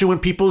especially when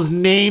people's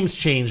names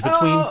change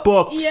between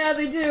books. Yeah,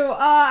 they do.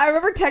 I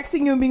remember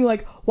texting you and being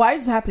like, why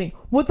is this happening?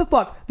 What the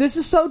fuck? This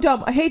is so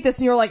dumb. I hate this.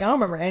 And you're like, I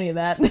don't remember any of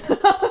that.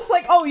 I was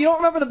like, oh, you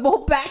don't remember the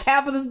whole back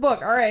half of this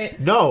book. All right.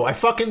 No, I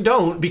fucking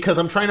don't, because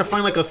I'm trying to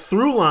find like a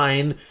through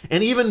line,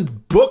 and even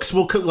books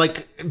will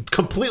like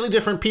completely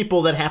different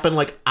people that happen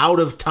like out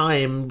of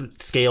time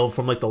scale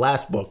from like the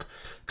last book.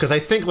 Because I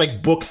think,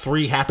 like, book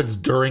 3 happens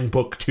during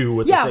book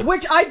 2. Yeah,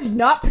 which I did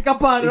not pick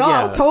up on at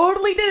all.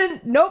 Totally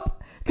didn't.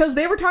 Nope. Because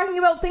they were talking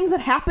about things that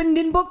happened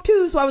in book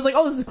 2, so I was like,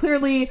 oh, this is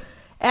clearly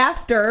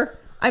after.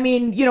 I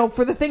mean, you know,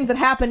 for the things that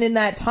happened in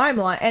that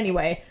timeline.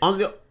 Anyway. On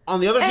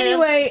the other hand...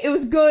 Anyway, it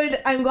was good.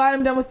 I'm glad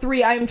I'm done with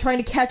 3. I am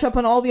trying to catch up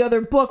on all the other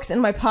books in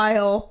my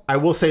pile. I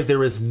will say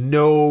there is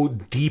no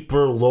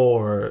deeper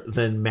lore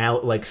than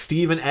like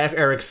Steven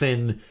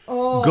Erikson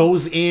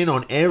goes in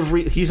on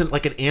every... He's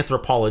like an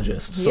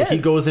anthropologist. So he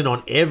goes in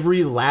on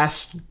every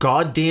last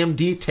goddamn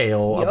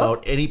detail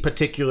about any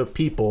particular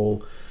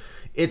people.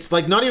 It's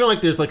like not even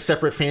like there's like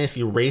separate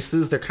fantasy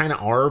races. There kind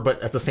of are,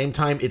 but at the same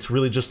time, it's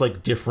really just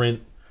like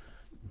different...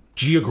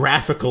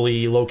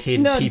 geographically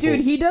located people. Dude,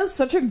 he does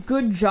such a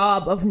good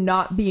job of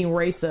not being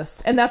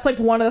racist, and that's like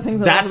one of the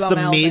things I love about Malazan.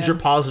 That's the major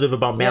positive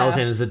about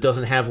Malazan is it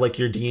doesn't have like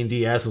your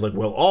D&D ass is like,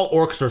 well, all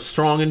orcs are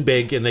strong and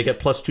big and they get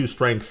 +2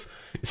 strength.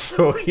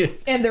 So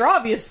and they're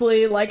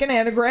obviously like an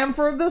anagram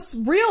for this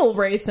real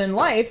race in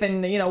life,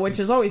 and you know, which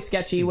is always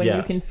sketchy when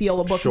you can feel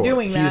a book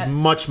doing that.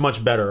 He's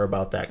much better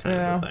about that kind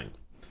of thing.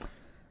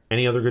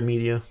 Any other good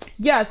media?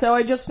 Yeah, so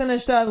I just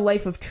finished The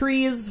Life of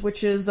Trees,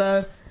 which is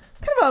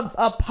kind of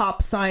a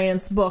pop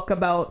science book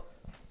about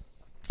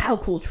how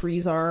cool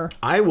trees are.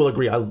 I will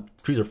agree.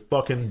 Trees are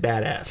fucking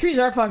badass. Trees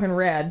are fucking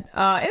rad.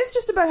 And it's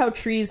just about how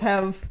trees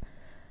have...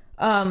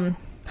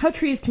 how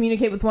trees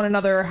communicate with one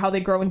another, how they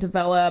grow and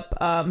develop,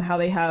 how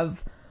they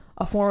have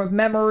a form of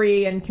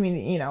memory and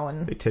community, you know,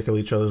 and... They tickle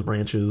each other's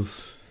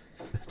branches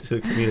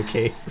to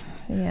communicate.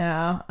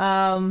 Yeah.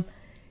 I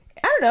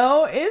don't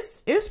know. It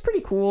was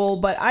pretty cool,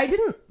 but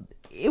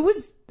it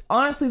was...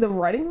 Honestly, the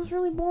writing was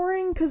really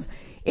boring, because...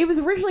 It was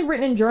originally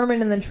written in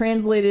German and then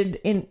translated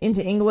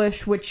into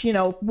English, which, you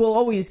know, will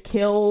always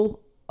kill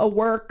a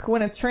work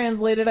when it's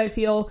translated, I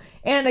feel.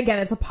 And again,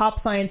 it's a pop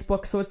science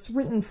book, so it's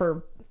written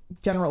for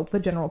the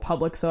general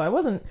public, so I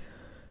wasn't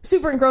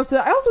super engrossed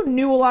with it. I also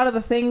knew a lot of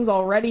the things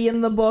already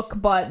in the book,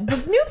 but the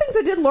new things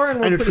I did learn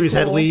were I know pretty trees cool.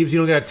 had leaves. You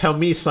don't gotta tell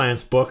me,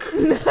 science book.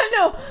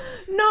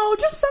 No,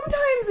 just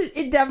sometimes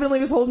it definitely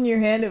was holding your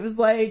hand. It was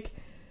like...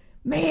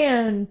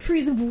 Man,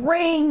 trees have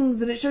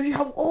rings, and it shows you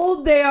how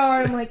old they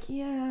are. I'm like,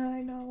 yeah,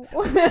 I know.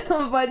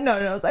 But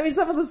no. I mean,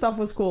 some of the stuff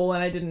was cool,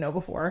 and I didn't know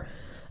before.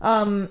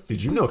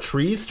 Did you know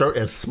trees start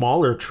as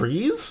smaller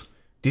trees?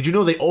 Did you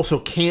know they also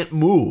can't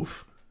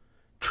move?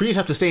 Trees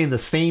have to stay in the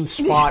same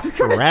spot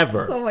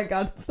forever. Oh my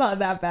god, it's not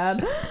that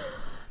bad.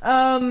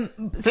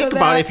 Think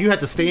about it. If you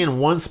had to stay in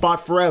one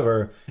spot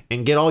forever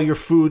and get all your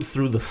food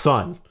through the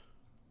sun.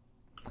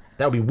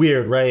 That would be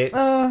weird, right?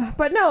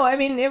 But no, I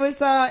mean, it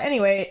was,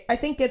 anyway, I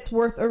think it's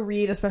worth a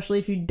read, especially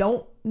if you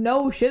don't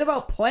know shit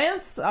about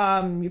plants.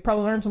 You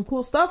probably learn some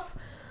cool stuff.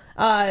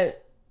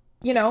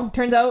 You know,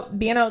 turns out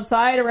being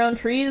outside around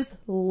trees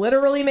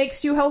literally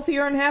makes you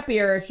healthier and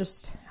happier. It's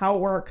just how it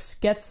works.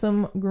 Get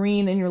some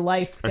green in your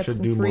life. Get I should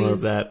some do trees. more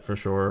of that for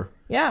sure.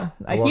 Yeah,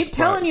 I keep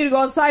telling you to go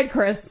outside,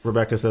 Chris.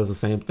 Rebecca says the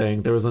same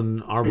thing. There was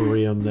an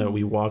arboretum that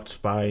we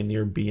walked by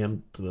near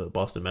the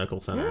Boston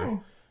Medical Center.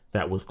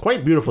 That was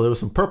quite beautiful. There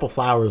was some purple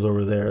flowers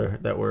over there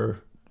that were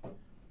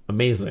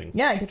amazing.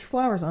 Yeah, get your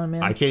flowers on,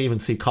 man. I can't even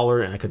see color,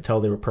 and I could tell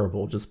they were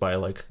purple just by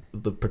like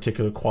the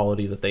particular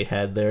quality that they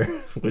had there.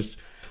 Which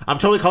I'm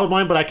totally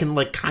colorblind, but I can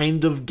like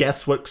kind of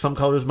guess what some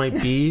colors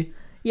might be.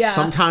 Yeah,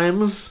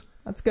 sometimes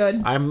that's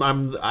good. I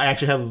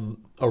actually have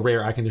a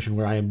rare eye condition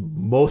where I am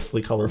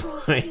mostly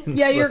colorblind.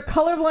 Yeah, so you're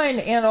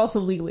colorblind and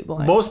also legally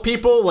blind. Most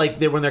people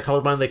when they're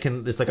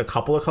colorblind, it's like a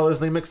couple of colors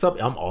they mix up.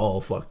 I'm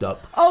all fucked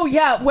up. Oh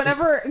yeah,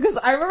 because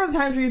I remember the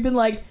times where you've been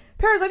like,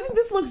 Paris, I think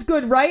this looks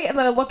good, right? And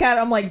then I look at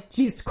it, I'm like,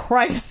 Jesus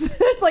Christ.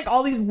 It's like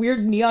all these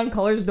weird neon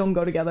colors don't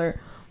go together.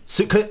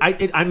 So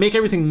I make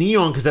everything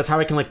neon because that's how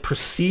I can like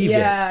perceive it.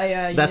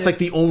 Yeah. That's like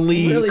the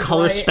only really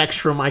color bright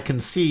spectrum I can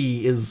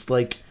see is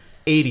like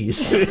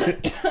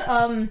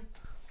 80s.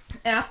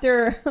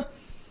 After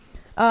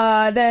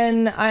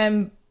then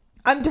I'm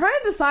trying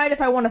to decide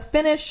if I want to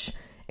finish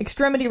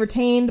Extremity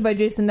Retained by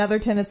Jason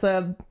Netherton. It's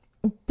a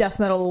death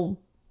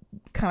metal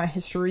kind of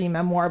history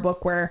memoir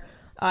book where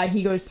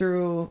he goes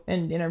through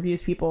and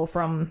interviews people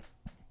from,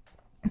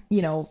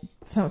 you know,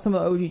 some of the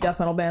OG death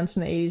metal bands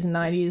from the 80s and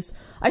 90s.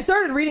 I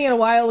started reading it a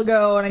while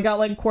ago, and I got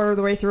like a quarter of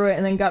the way through it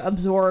and then got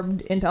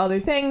absorbed into other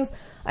things.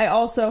 I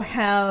also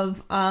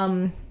have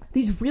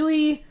these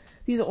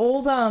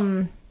old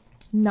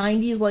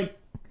 90s like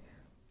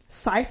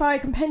sci-fi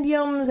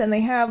compendiums, and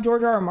they have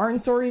George R. R. Martin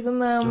stories in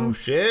them. Oh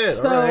shit!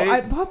 So all right.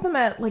 I bought them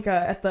at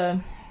the...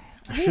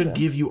 I should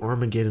give you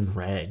Armageddon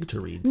Rag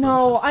to read.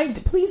 No,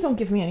 please don't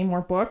give me any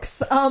more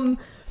books.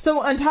 So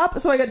on top,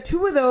 so I got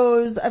 2 of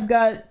those. I've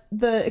got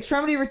the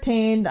Extremity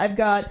Retained. I've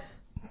got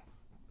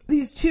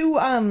these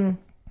 2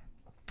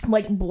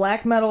 like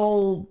black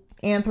metal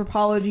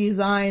anthropology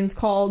zines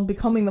called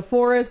Becoming the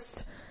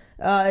Forest,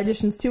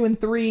 editions 2 and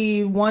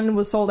 3. 1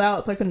 was sold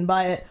out, so I couldn't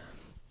buy it.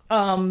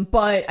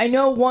 But I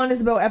know 1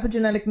 is about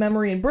epigenetic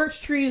memory and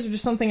birch trees, which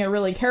is something I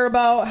really care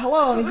about.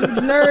 Hello, I'm a huge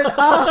nerd.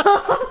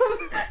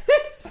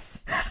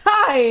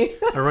 Hi.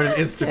 I run an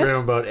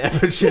Instagram about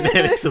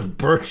epigenetics of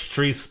birch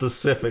trees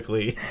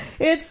specifically.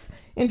 It's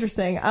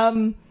interesting. I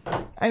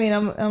mean,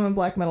 I'm a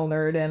black metal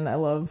nerd and I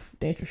love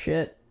nature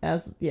shit.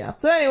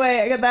 So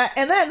anyway, I got that,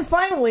 and then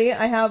finally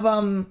I have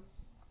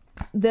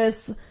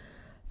this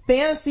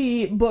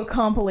fantasy book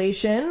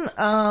compilation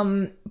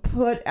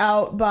put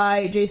out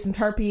by Jason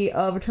Tarpey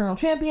of Eternal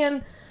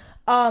Champion,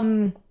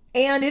 and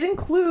it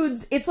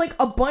includes, it's like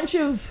a bunch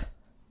of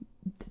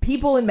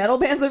people in metal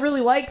bands I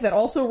really like that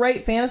also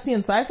write fantasy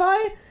and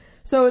sci-fi.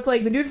 So it's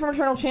like the dude from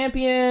Eternal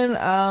Champion,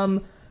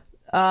 Mike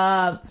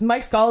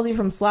Scalzi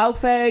from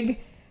Slaugfeg,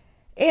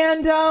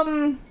 and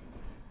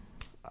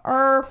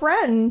our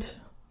friend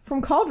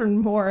from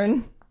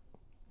Cauldronborn.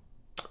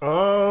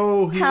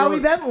 Oh, Howie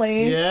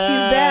Bentley. Yeah,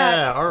 he's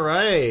back. All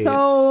right.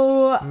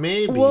 So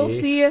maybe we'll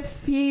see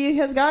if he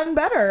has gotten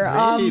better.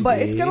 But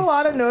it's got a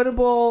lot of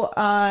notable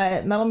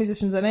metal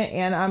musicians in it,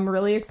 and I'm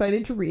really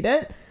excited to read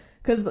it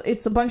because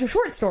it's a bunch of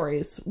short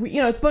stories.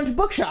 It's a bunch of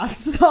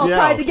bookshots all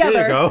tied together.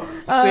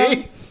 There you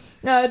go. See?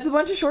 No, it's a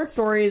bunch of short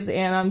stories,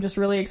 and I'm just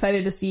really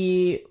excited to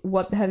see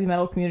what the heavy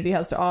metal community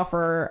has to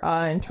offer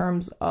in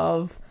terms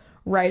of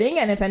writing.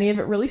 And if any of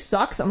it really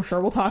sucks, I'm sure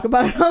we'll talk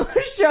about it on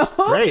the show.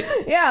 Great.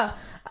 Yeah.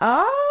 And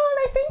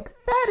I think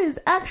that is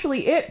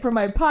actually it for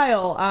my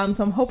pile.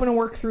 So I'm hoping to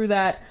work through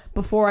that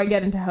before I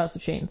get into House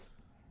of Chains.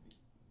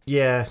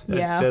 Yeah. You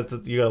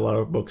got a lot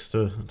of books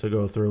to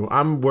go through.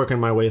 I'm working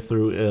my way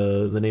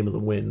through The Name of the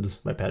Wind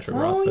by Patrick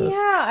Rothfuss. Oh,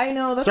 yeah, I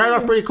know. That's started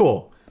off pretty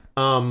cool.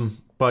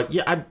 But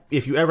yeah,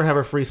 if you ever have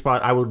a free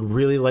spot, I would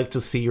really like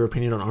to see your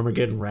opinion on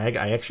Armageddon Rag.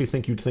 I actually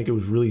think you'd think it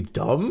was really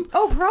dumb.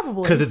 Oh,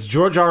 probably. Because it's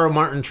George R. R.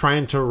 Martin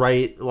trying to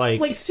write like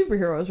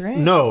superheroes, right?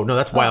 No,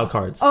 that's Wild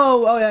Cards.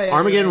 Oh, yeah.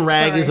 Armageddon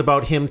Rag is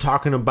about him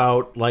talking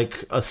about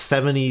like a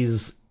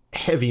 70s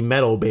heavy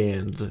metal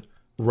band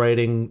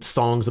writing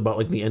songs about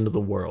like the end of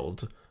the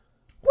world.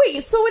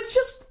 Wait, so it's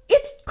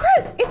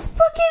Chris, it's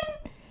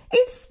fucking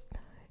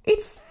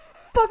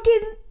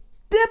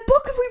that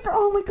book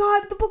oh my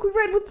god, the book we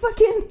read with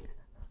fucking,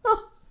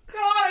 oh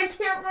god, I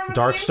can't remember.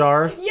 Dark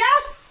Star?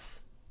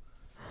 Yes!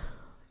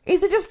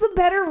 Is it just the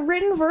better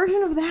written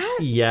version of that?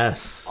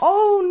 Yes.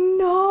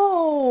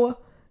 Oh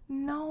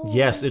no.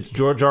 Yes, it's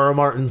George R. R.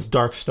 Martin's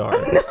Dark Star.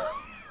 No.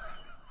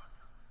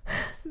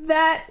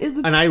 That is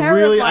a and I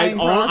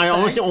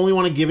honestly only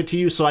want to give it to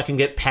you so I can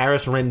get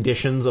Paris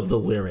renditions of the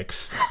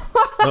lyrics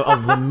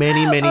of the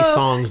many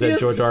songs that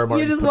George R. R.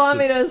 Martin. You just want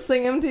me to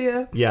sing them to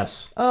you?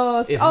 Yes.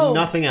 If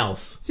nothing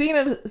else. Speaking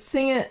of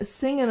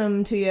singing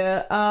them to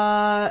you,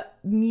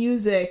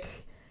 music,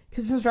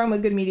 because since we're talking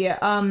about good media,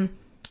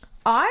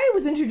 I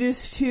was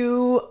introduced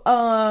to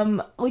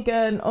like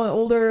an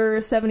older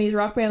 70s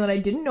rock band that I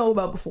didn't know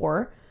about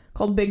before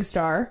called Big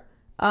Star.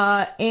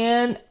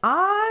 And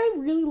I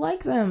really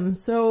like them.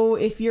 So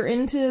if you're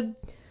into,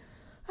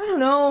 I don't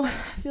know, I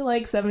feel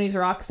like 70s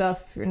rock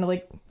stuff, if you're into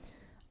like,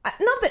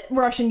 not that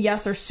Rush and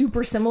Yes are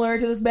super similar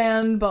to this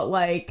band, but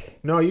like...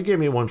 No, you gave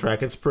me one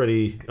track. It's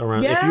pretty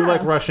around. Yeah. If you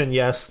like Rush and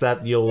Yes,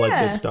 that you'll like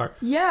Big Star.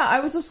 Yeah, I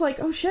was just like,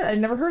 oh shit, I'd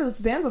never heard of this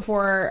band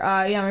before.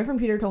 My friend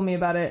Peter told me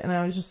about it, and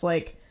I was just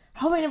like,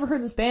 how have I never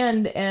heard this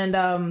band?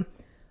 And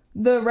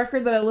the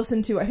record that I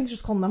listened to, I think it's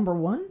just called Number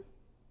One.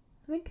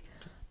 I think.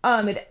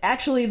 It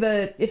actually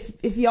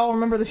if y'all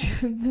remember the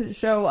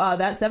show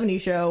That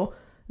 70s Show,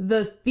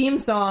 the theme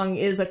song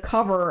is a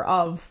cover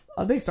of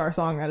a Big Star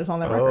song that is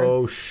on that record.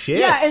 Oh shit!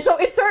 Yeah, and so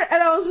it started,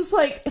 and I was just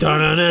like,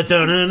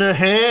 "Dun-dun-dun-dun-dun,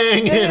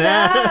 hanging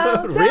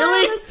out." down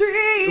Really? the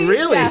street.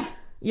 Really? Yeah.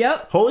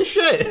 Yep. Holy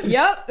shit!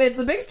 Yep, it's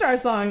a Big Star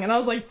song, and I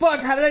was like, "Fuck!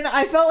 How did I know?"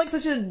 I felt like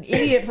such an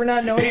idiot for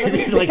not knowing what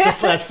this Like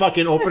that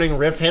fucking opening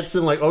riff hits,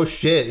 and like, oh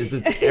shit, is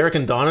it Eric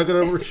and Donna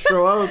gonna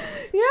show up?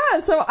 Yeah,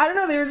 so I don't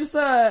know. They were just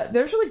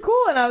really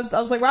cool, and I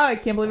was like, wow, I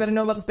can't believe I didn't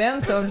know about this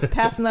band. So I'm just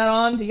passing that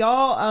on to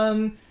y'all.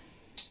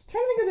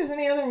 Trying to think if there's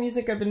any other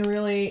music I've been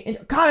really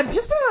God, I've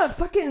just been on a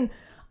fucking.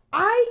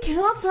 I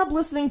cannot stop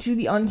listening to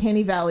The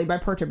Uncanny Valley by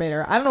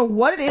Perturbator. I don't know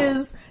what it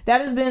is that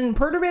has been.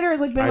 Perturbator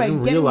has like been. I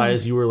didn't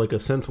realize you were like a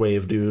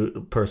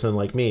synthwave person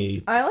like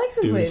me. I like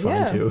synthwave.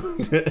 Yeah,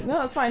 too.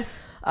 No, it's fine.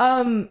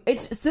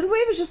 It's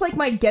synthwave is just like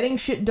my getting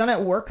shit done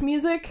at work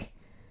music.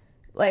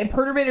 Like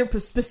Perturbator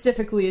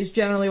specifically is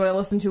generally what I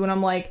listen to when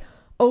I'm like,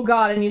 oh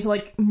god, I need to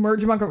like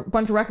merge a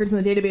bunch of records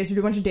in the database or do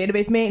a bunch of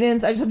database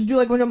maintenance. I just have to do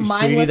like a bunch of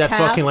mindless tasks.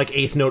 that fucking like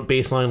eighth note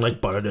bass line, like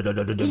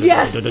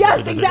yes,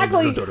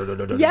 exactly.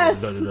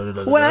 Yes,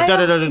 when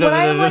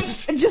I'm like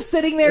just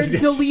sitting there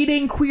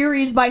deleting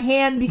queries by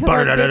hand because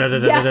I'm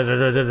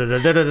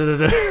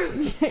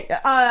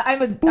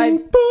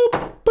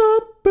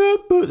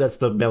that's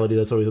the melody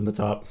that's always on the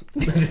top.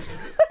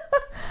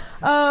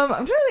 I'm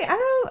trying to think.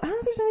 I don't know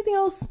if there's anything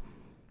else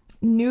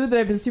new that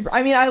I've been super.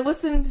 I mean, I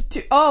listened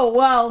to. Oh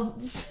well,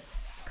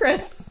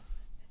 Chris.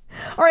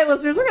 All right,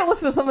 listeners, we're gonna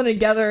listen to something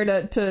together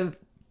to.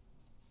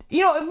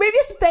 You know, maybe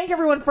I should thank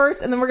everyone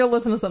first, and then we're gonna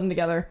listen to something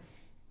together.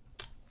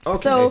 Okay.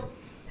 So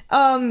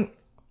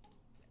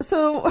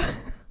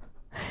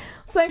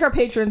let's thank our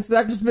patrons that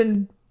have just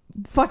been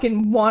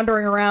fucking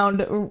wandering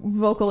around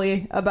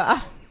vocally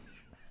about.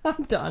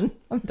 I'm done.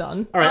 All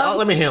right,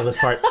 let me handle this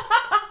part.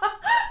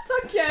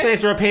 Okay.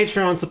 Thanks to our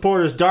Patreon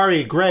supporters,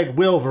 Dari, Greg,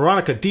 Will,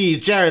 Veronica, D,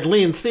 Jared,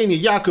 Lean, Senior,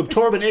 Jakub,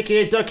 Torben,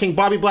 a.k.a. Duck King,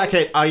 Bobby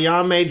Blackhead,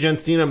 Ayame,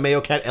 Jensina,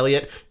 Mayo Cat,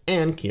 Elliot,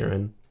 and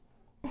Kieran.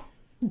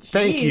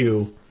 Thank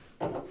you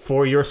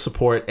for your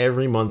support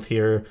every month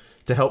here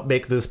to help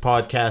make this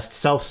podcast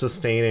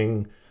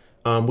self-sustaining.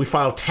 We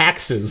file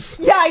taxes.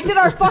 Yeah, I did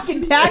our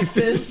fucking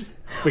taxes.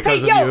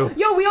 Because of you.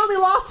 Yo, we only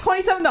lost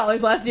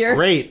 $27 last year.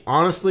 Great,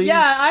 honestly.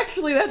 Yeah,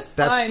 actually, that's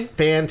fine.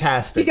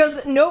 Fantastic.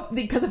 Because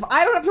if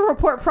I don't have to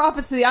report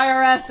profits to the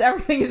IRS,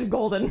 everything is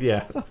golden. Yeah.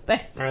 So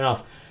thanks. Fair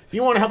enough. If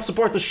you want to help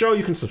support the show,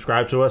 you can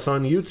subscribe to us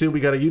on YouTube. We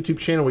got a YouTube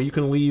channel where you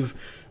can leave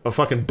a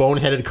fucking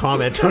boneheaded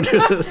comment under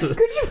this.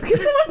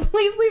 Could someone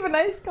please leave a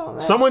nice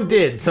comment? Someone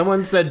did.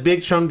 Someone said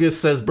Big Chungus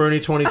says Bernie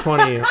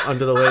 2020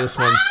 under the latest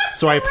one.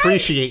 So I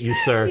appreciate you,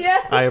 sir.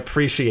 Yes. I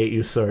appreciate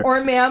you, sir.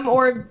 Or ma'am,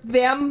 or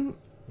them.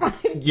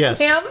 Yes.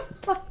 Ma'am?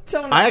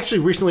 I actually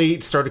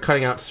recently started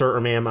cutting out sir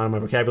or ma'am out of my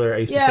vocabulary. I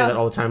used to say that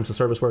all the time to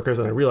service workers,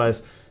 and I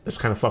realized that's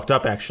kind of fucked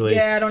up, actually.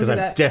 Yeah, don't do that.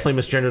 Because I've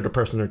definitely misgendered a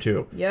person or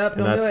two. Yep,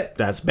 don't do it.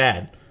 That's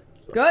bad.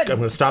 Good. I'm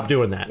going to stop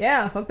doing that.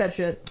 Yeah, fuck that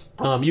shit.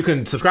 You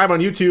can subscribe on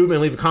YouTube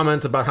and leave a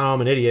comment about how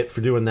I'm an idiot for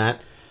doing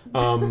that.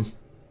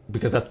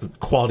 Because that's the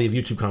quality of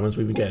YouTube comments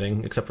we've been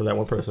getting, except for that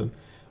one person.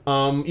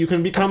 You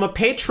can become a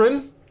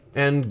patron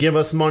and give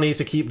us money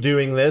to keep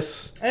doing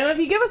this. And if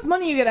you give us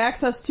money, you get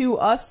access to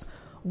us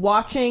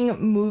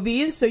watching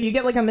movies. So you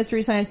get like a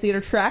Mystery Science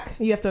Theater track.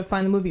 You have to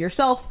find the movie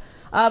yourself.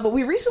 But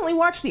we recently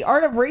watched The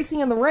Art of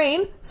Racing in the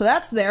Rain, so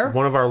that's there.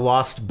 One of our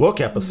Lost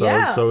Book episodes.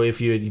 Yeah. So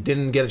if you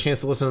didn't get a chance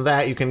to listen to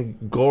that, you can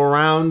go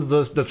around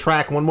the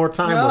track one more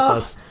time with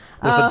us.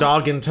 With a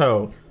dog in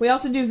tow. We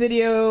also do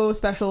video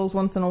specials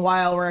once in a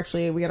while.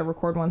 We got to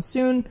record one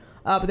soon.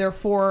 But there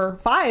are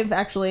 5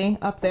 actually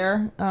up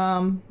there.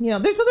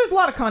 There's a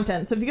lot of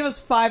content. So if you give us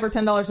 $5 or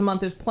 $10 a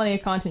month, there's plenty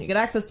of content you get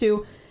access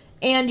to.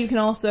 And you can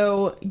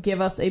also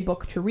give us a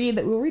book to read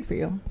that we'll read for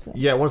you. So.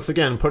 Yeah, once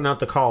again, putting out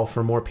the call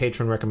for more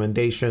patron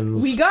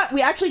recommendations. We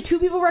actually 2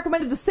 people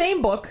recommended the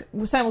same book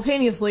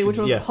simultaneously, which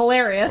was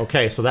hilarious.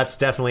 Okay, so that's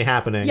definitely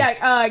happening.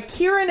 Yeah,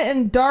 Kieran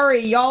and Dari,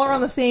 y'all are on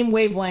the same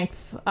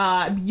wavelength.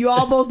 You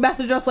all both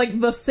messaged us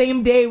like the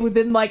same day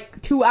within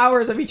like 2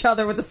 hours of each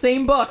other with the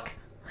same book.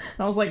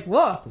 And I was like,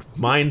 whoa.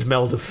 Mind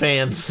meld of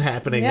fans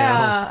happening now.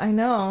 Yeah, I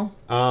know.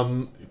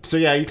 So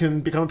yeah, you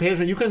can become a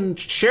patron. You can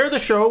share the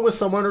show with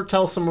someone or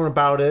tell someone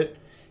about it.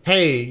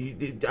 Hey,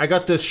 I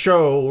got this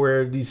show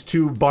where these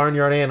 2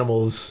 barnyard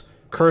animals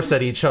curse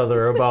at each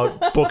other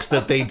about books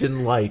that they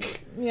didn't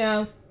like.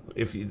 Yeah.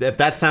 If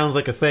that sounds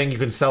like a thing you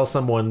can sell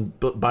someone,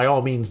 but by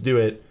all means do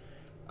it.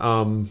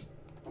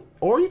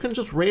 Or you can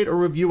just rate or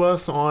review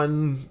us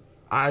on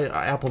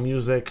Apple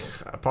Music,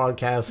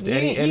 podcast,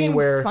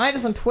 anywhere. You can find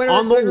us on Twitter.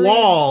 On the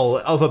wall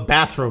of a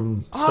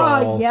bathroom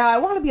stall. Oh, yeah, I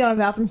want to be on a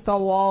bathroom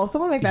stall wall.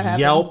 Someone make that happen.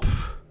 Yelp.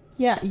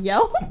 Yeah,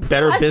 Yelp?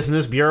 Better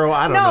Business Bureau?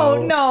 I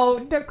don't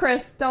know. No,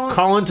 Chris, don't.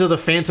 Call into the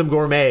Phantom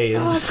Gourmet.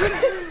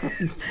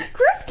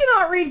 Chris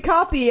cannot read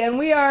copy, and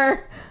we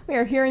are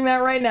hearing that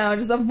right now.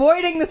 Just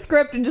avoiding the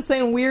script and just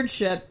saying weird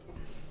shit.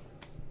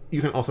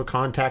 You can also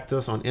contact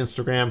us on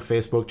Instagram,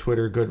 Facebook,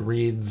 Twitter,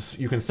 Goodreads.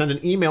 You can send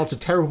an email to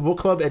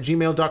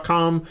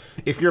terriblebookclub@gmail.com.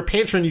 If you're a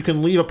patron, you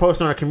can leave a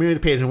post on our community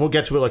page, and we'll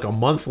get to it like a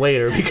month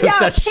later because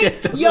that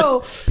shit doesn't...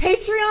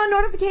 Patreon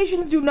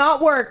notifications do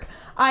not work.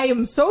 I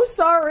am so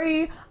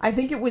sorry. I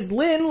think it was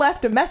Lynn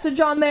left a message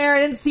on there.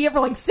 I didn't see it for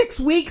like 6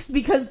 weeks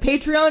because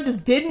Patreon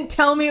just didn't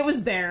tell me it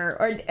was there.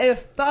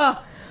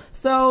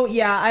 So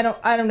yeah,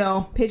 I don't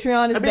know.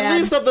 Patreon is bad.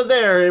 Leave something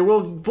there,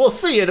 and we'll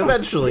see it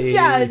eventually.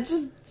 Yeah,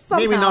 just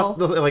somehow. Maybe not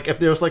like if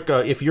there's like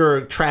if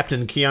you're trapped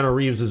in Keanu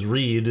Reeves's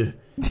Reed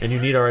and you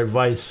need our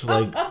advice,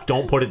 like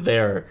don't put it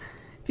there.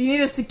 If you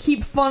need us to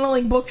keep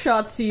funneling book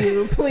shots to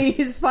you,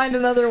 please find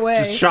another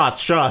way.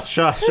 Just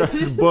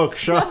shots, book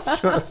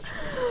shots.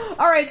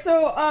 All right,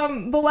 so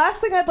the last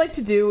thing I'd like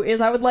to do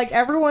is I would like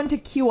everyone to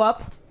queue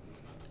up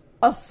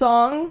a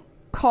song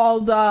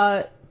called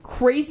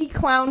 "Crazy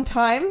Clown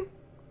Time"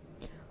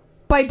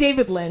 by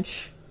David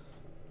Lynch.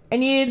 I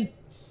need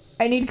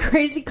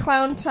Crazy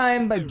Clown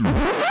Time by...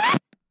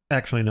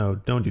 Actually, no,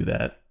 don't do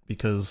that,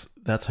 because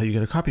that's how you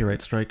get a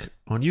copyright strike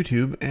on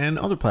YouTube and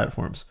other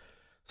platforms.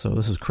 So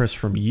this is Chris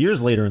from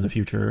years later in the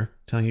future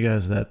telling you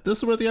guys that this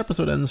is where the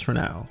episode ends for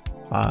now.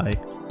 Bye.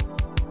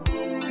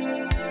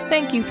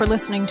 Thank you for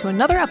listening to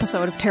another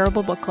episode of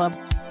Terrible Book Club.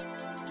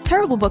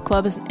 Terrible Book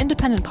Club is an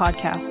independent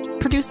podcast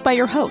produced by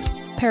your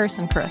hosts, Paris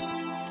and Chris.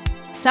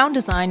 Sound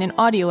design and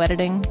audio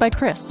editing by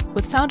Chris,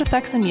 with sound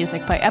effects and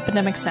music by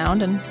Epidemic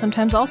Sound and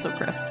sometimes also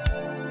Chris.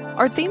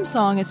 Our theme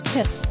song is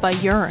Kiss by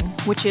Yearn,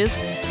 which is,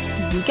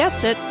 you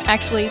guessed it,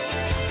 actually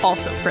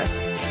also Chris.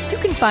 You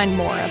can find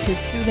more of his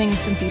soothing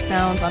synthy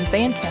sounds on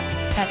Bandcamp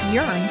at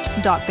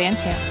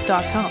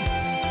yearn.bandcamp.com.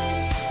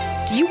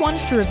 Do you want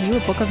us to review a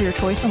book of your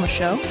choice on the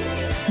show?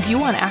 Do you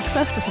want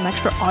access to some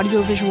extra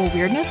audiovisual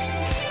weirdness?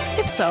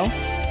 If so,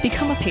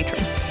 become a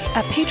patron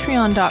at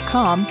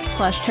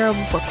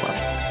patreon.com/terriblebookclub.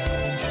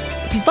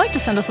 If you'd like to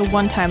send us a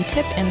one-time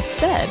tip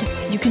instead,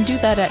 you can do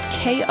that at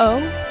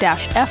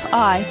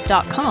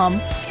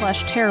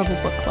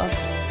ko-fi.com/terriblebookclub.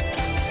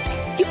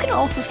 You can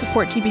also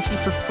support TBC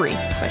for free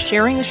by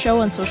sharing the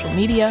show on social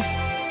media,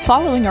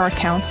 following our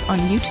accounts on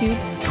YouTube,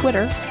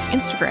 Twitter,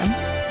 Instagram,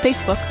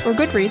 Facebook, or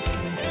Goodreads,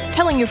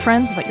 telling your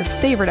friends about your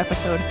favorite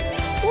episode,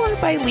 or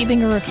by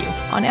leaving a review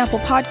on Apple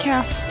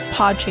Podcasts,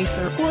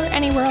 Podchaser, or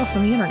anywhere else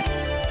on the internet.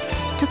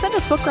 To send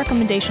us book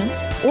recommendations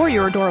or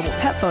your adorable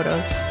pet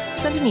photos,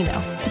 send an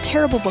email to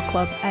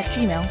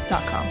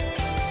terriblebookclub@gmail.com.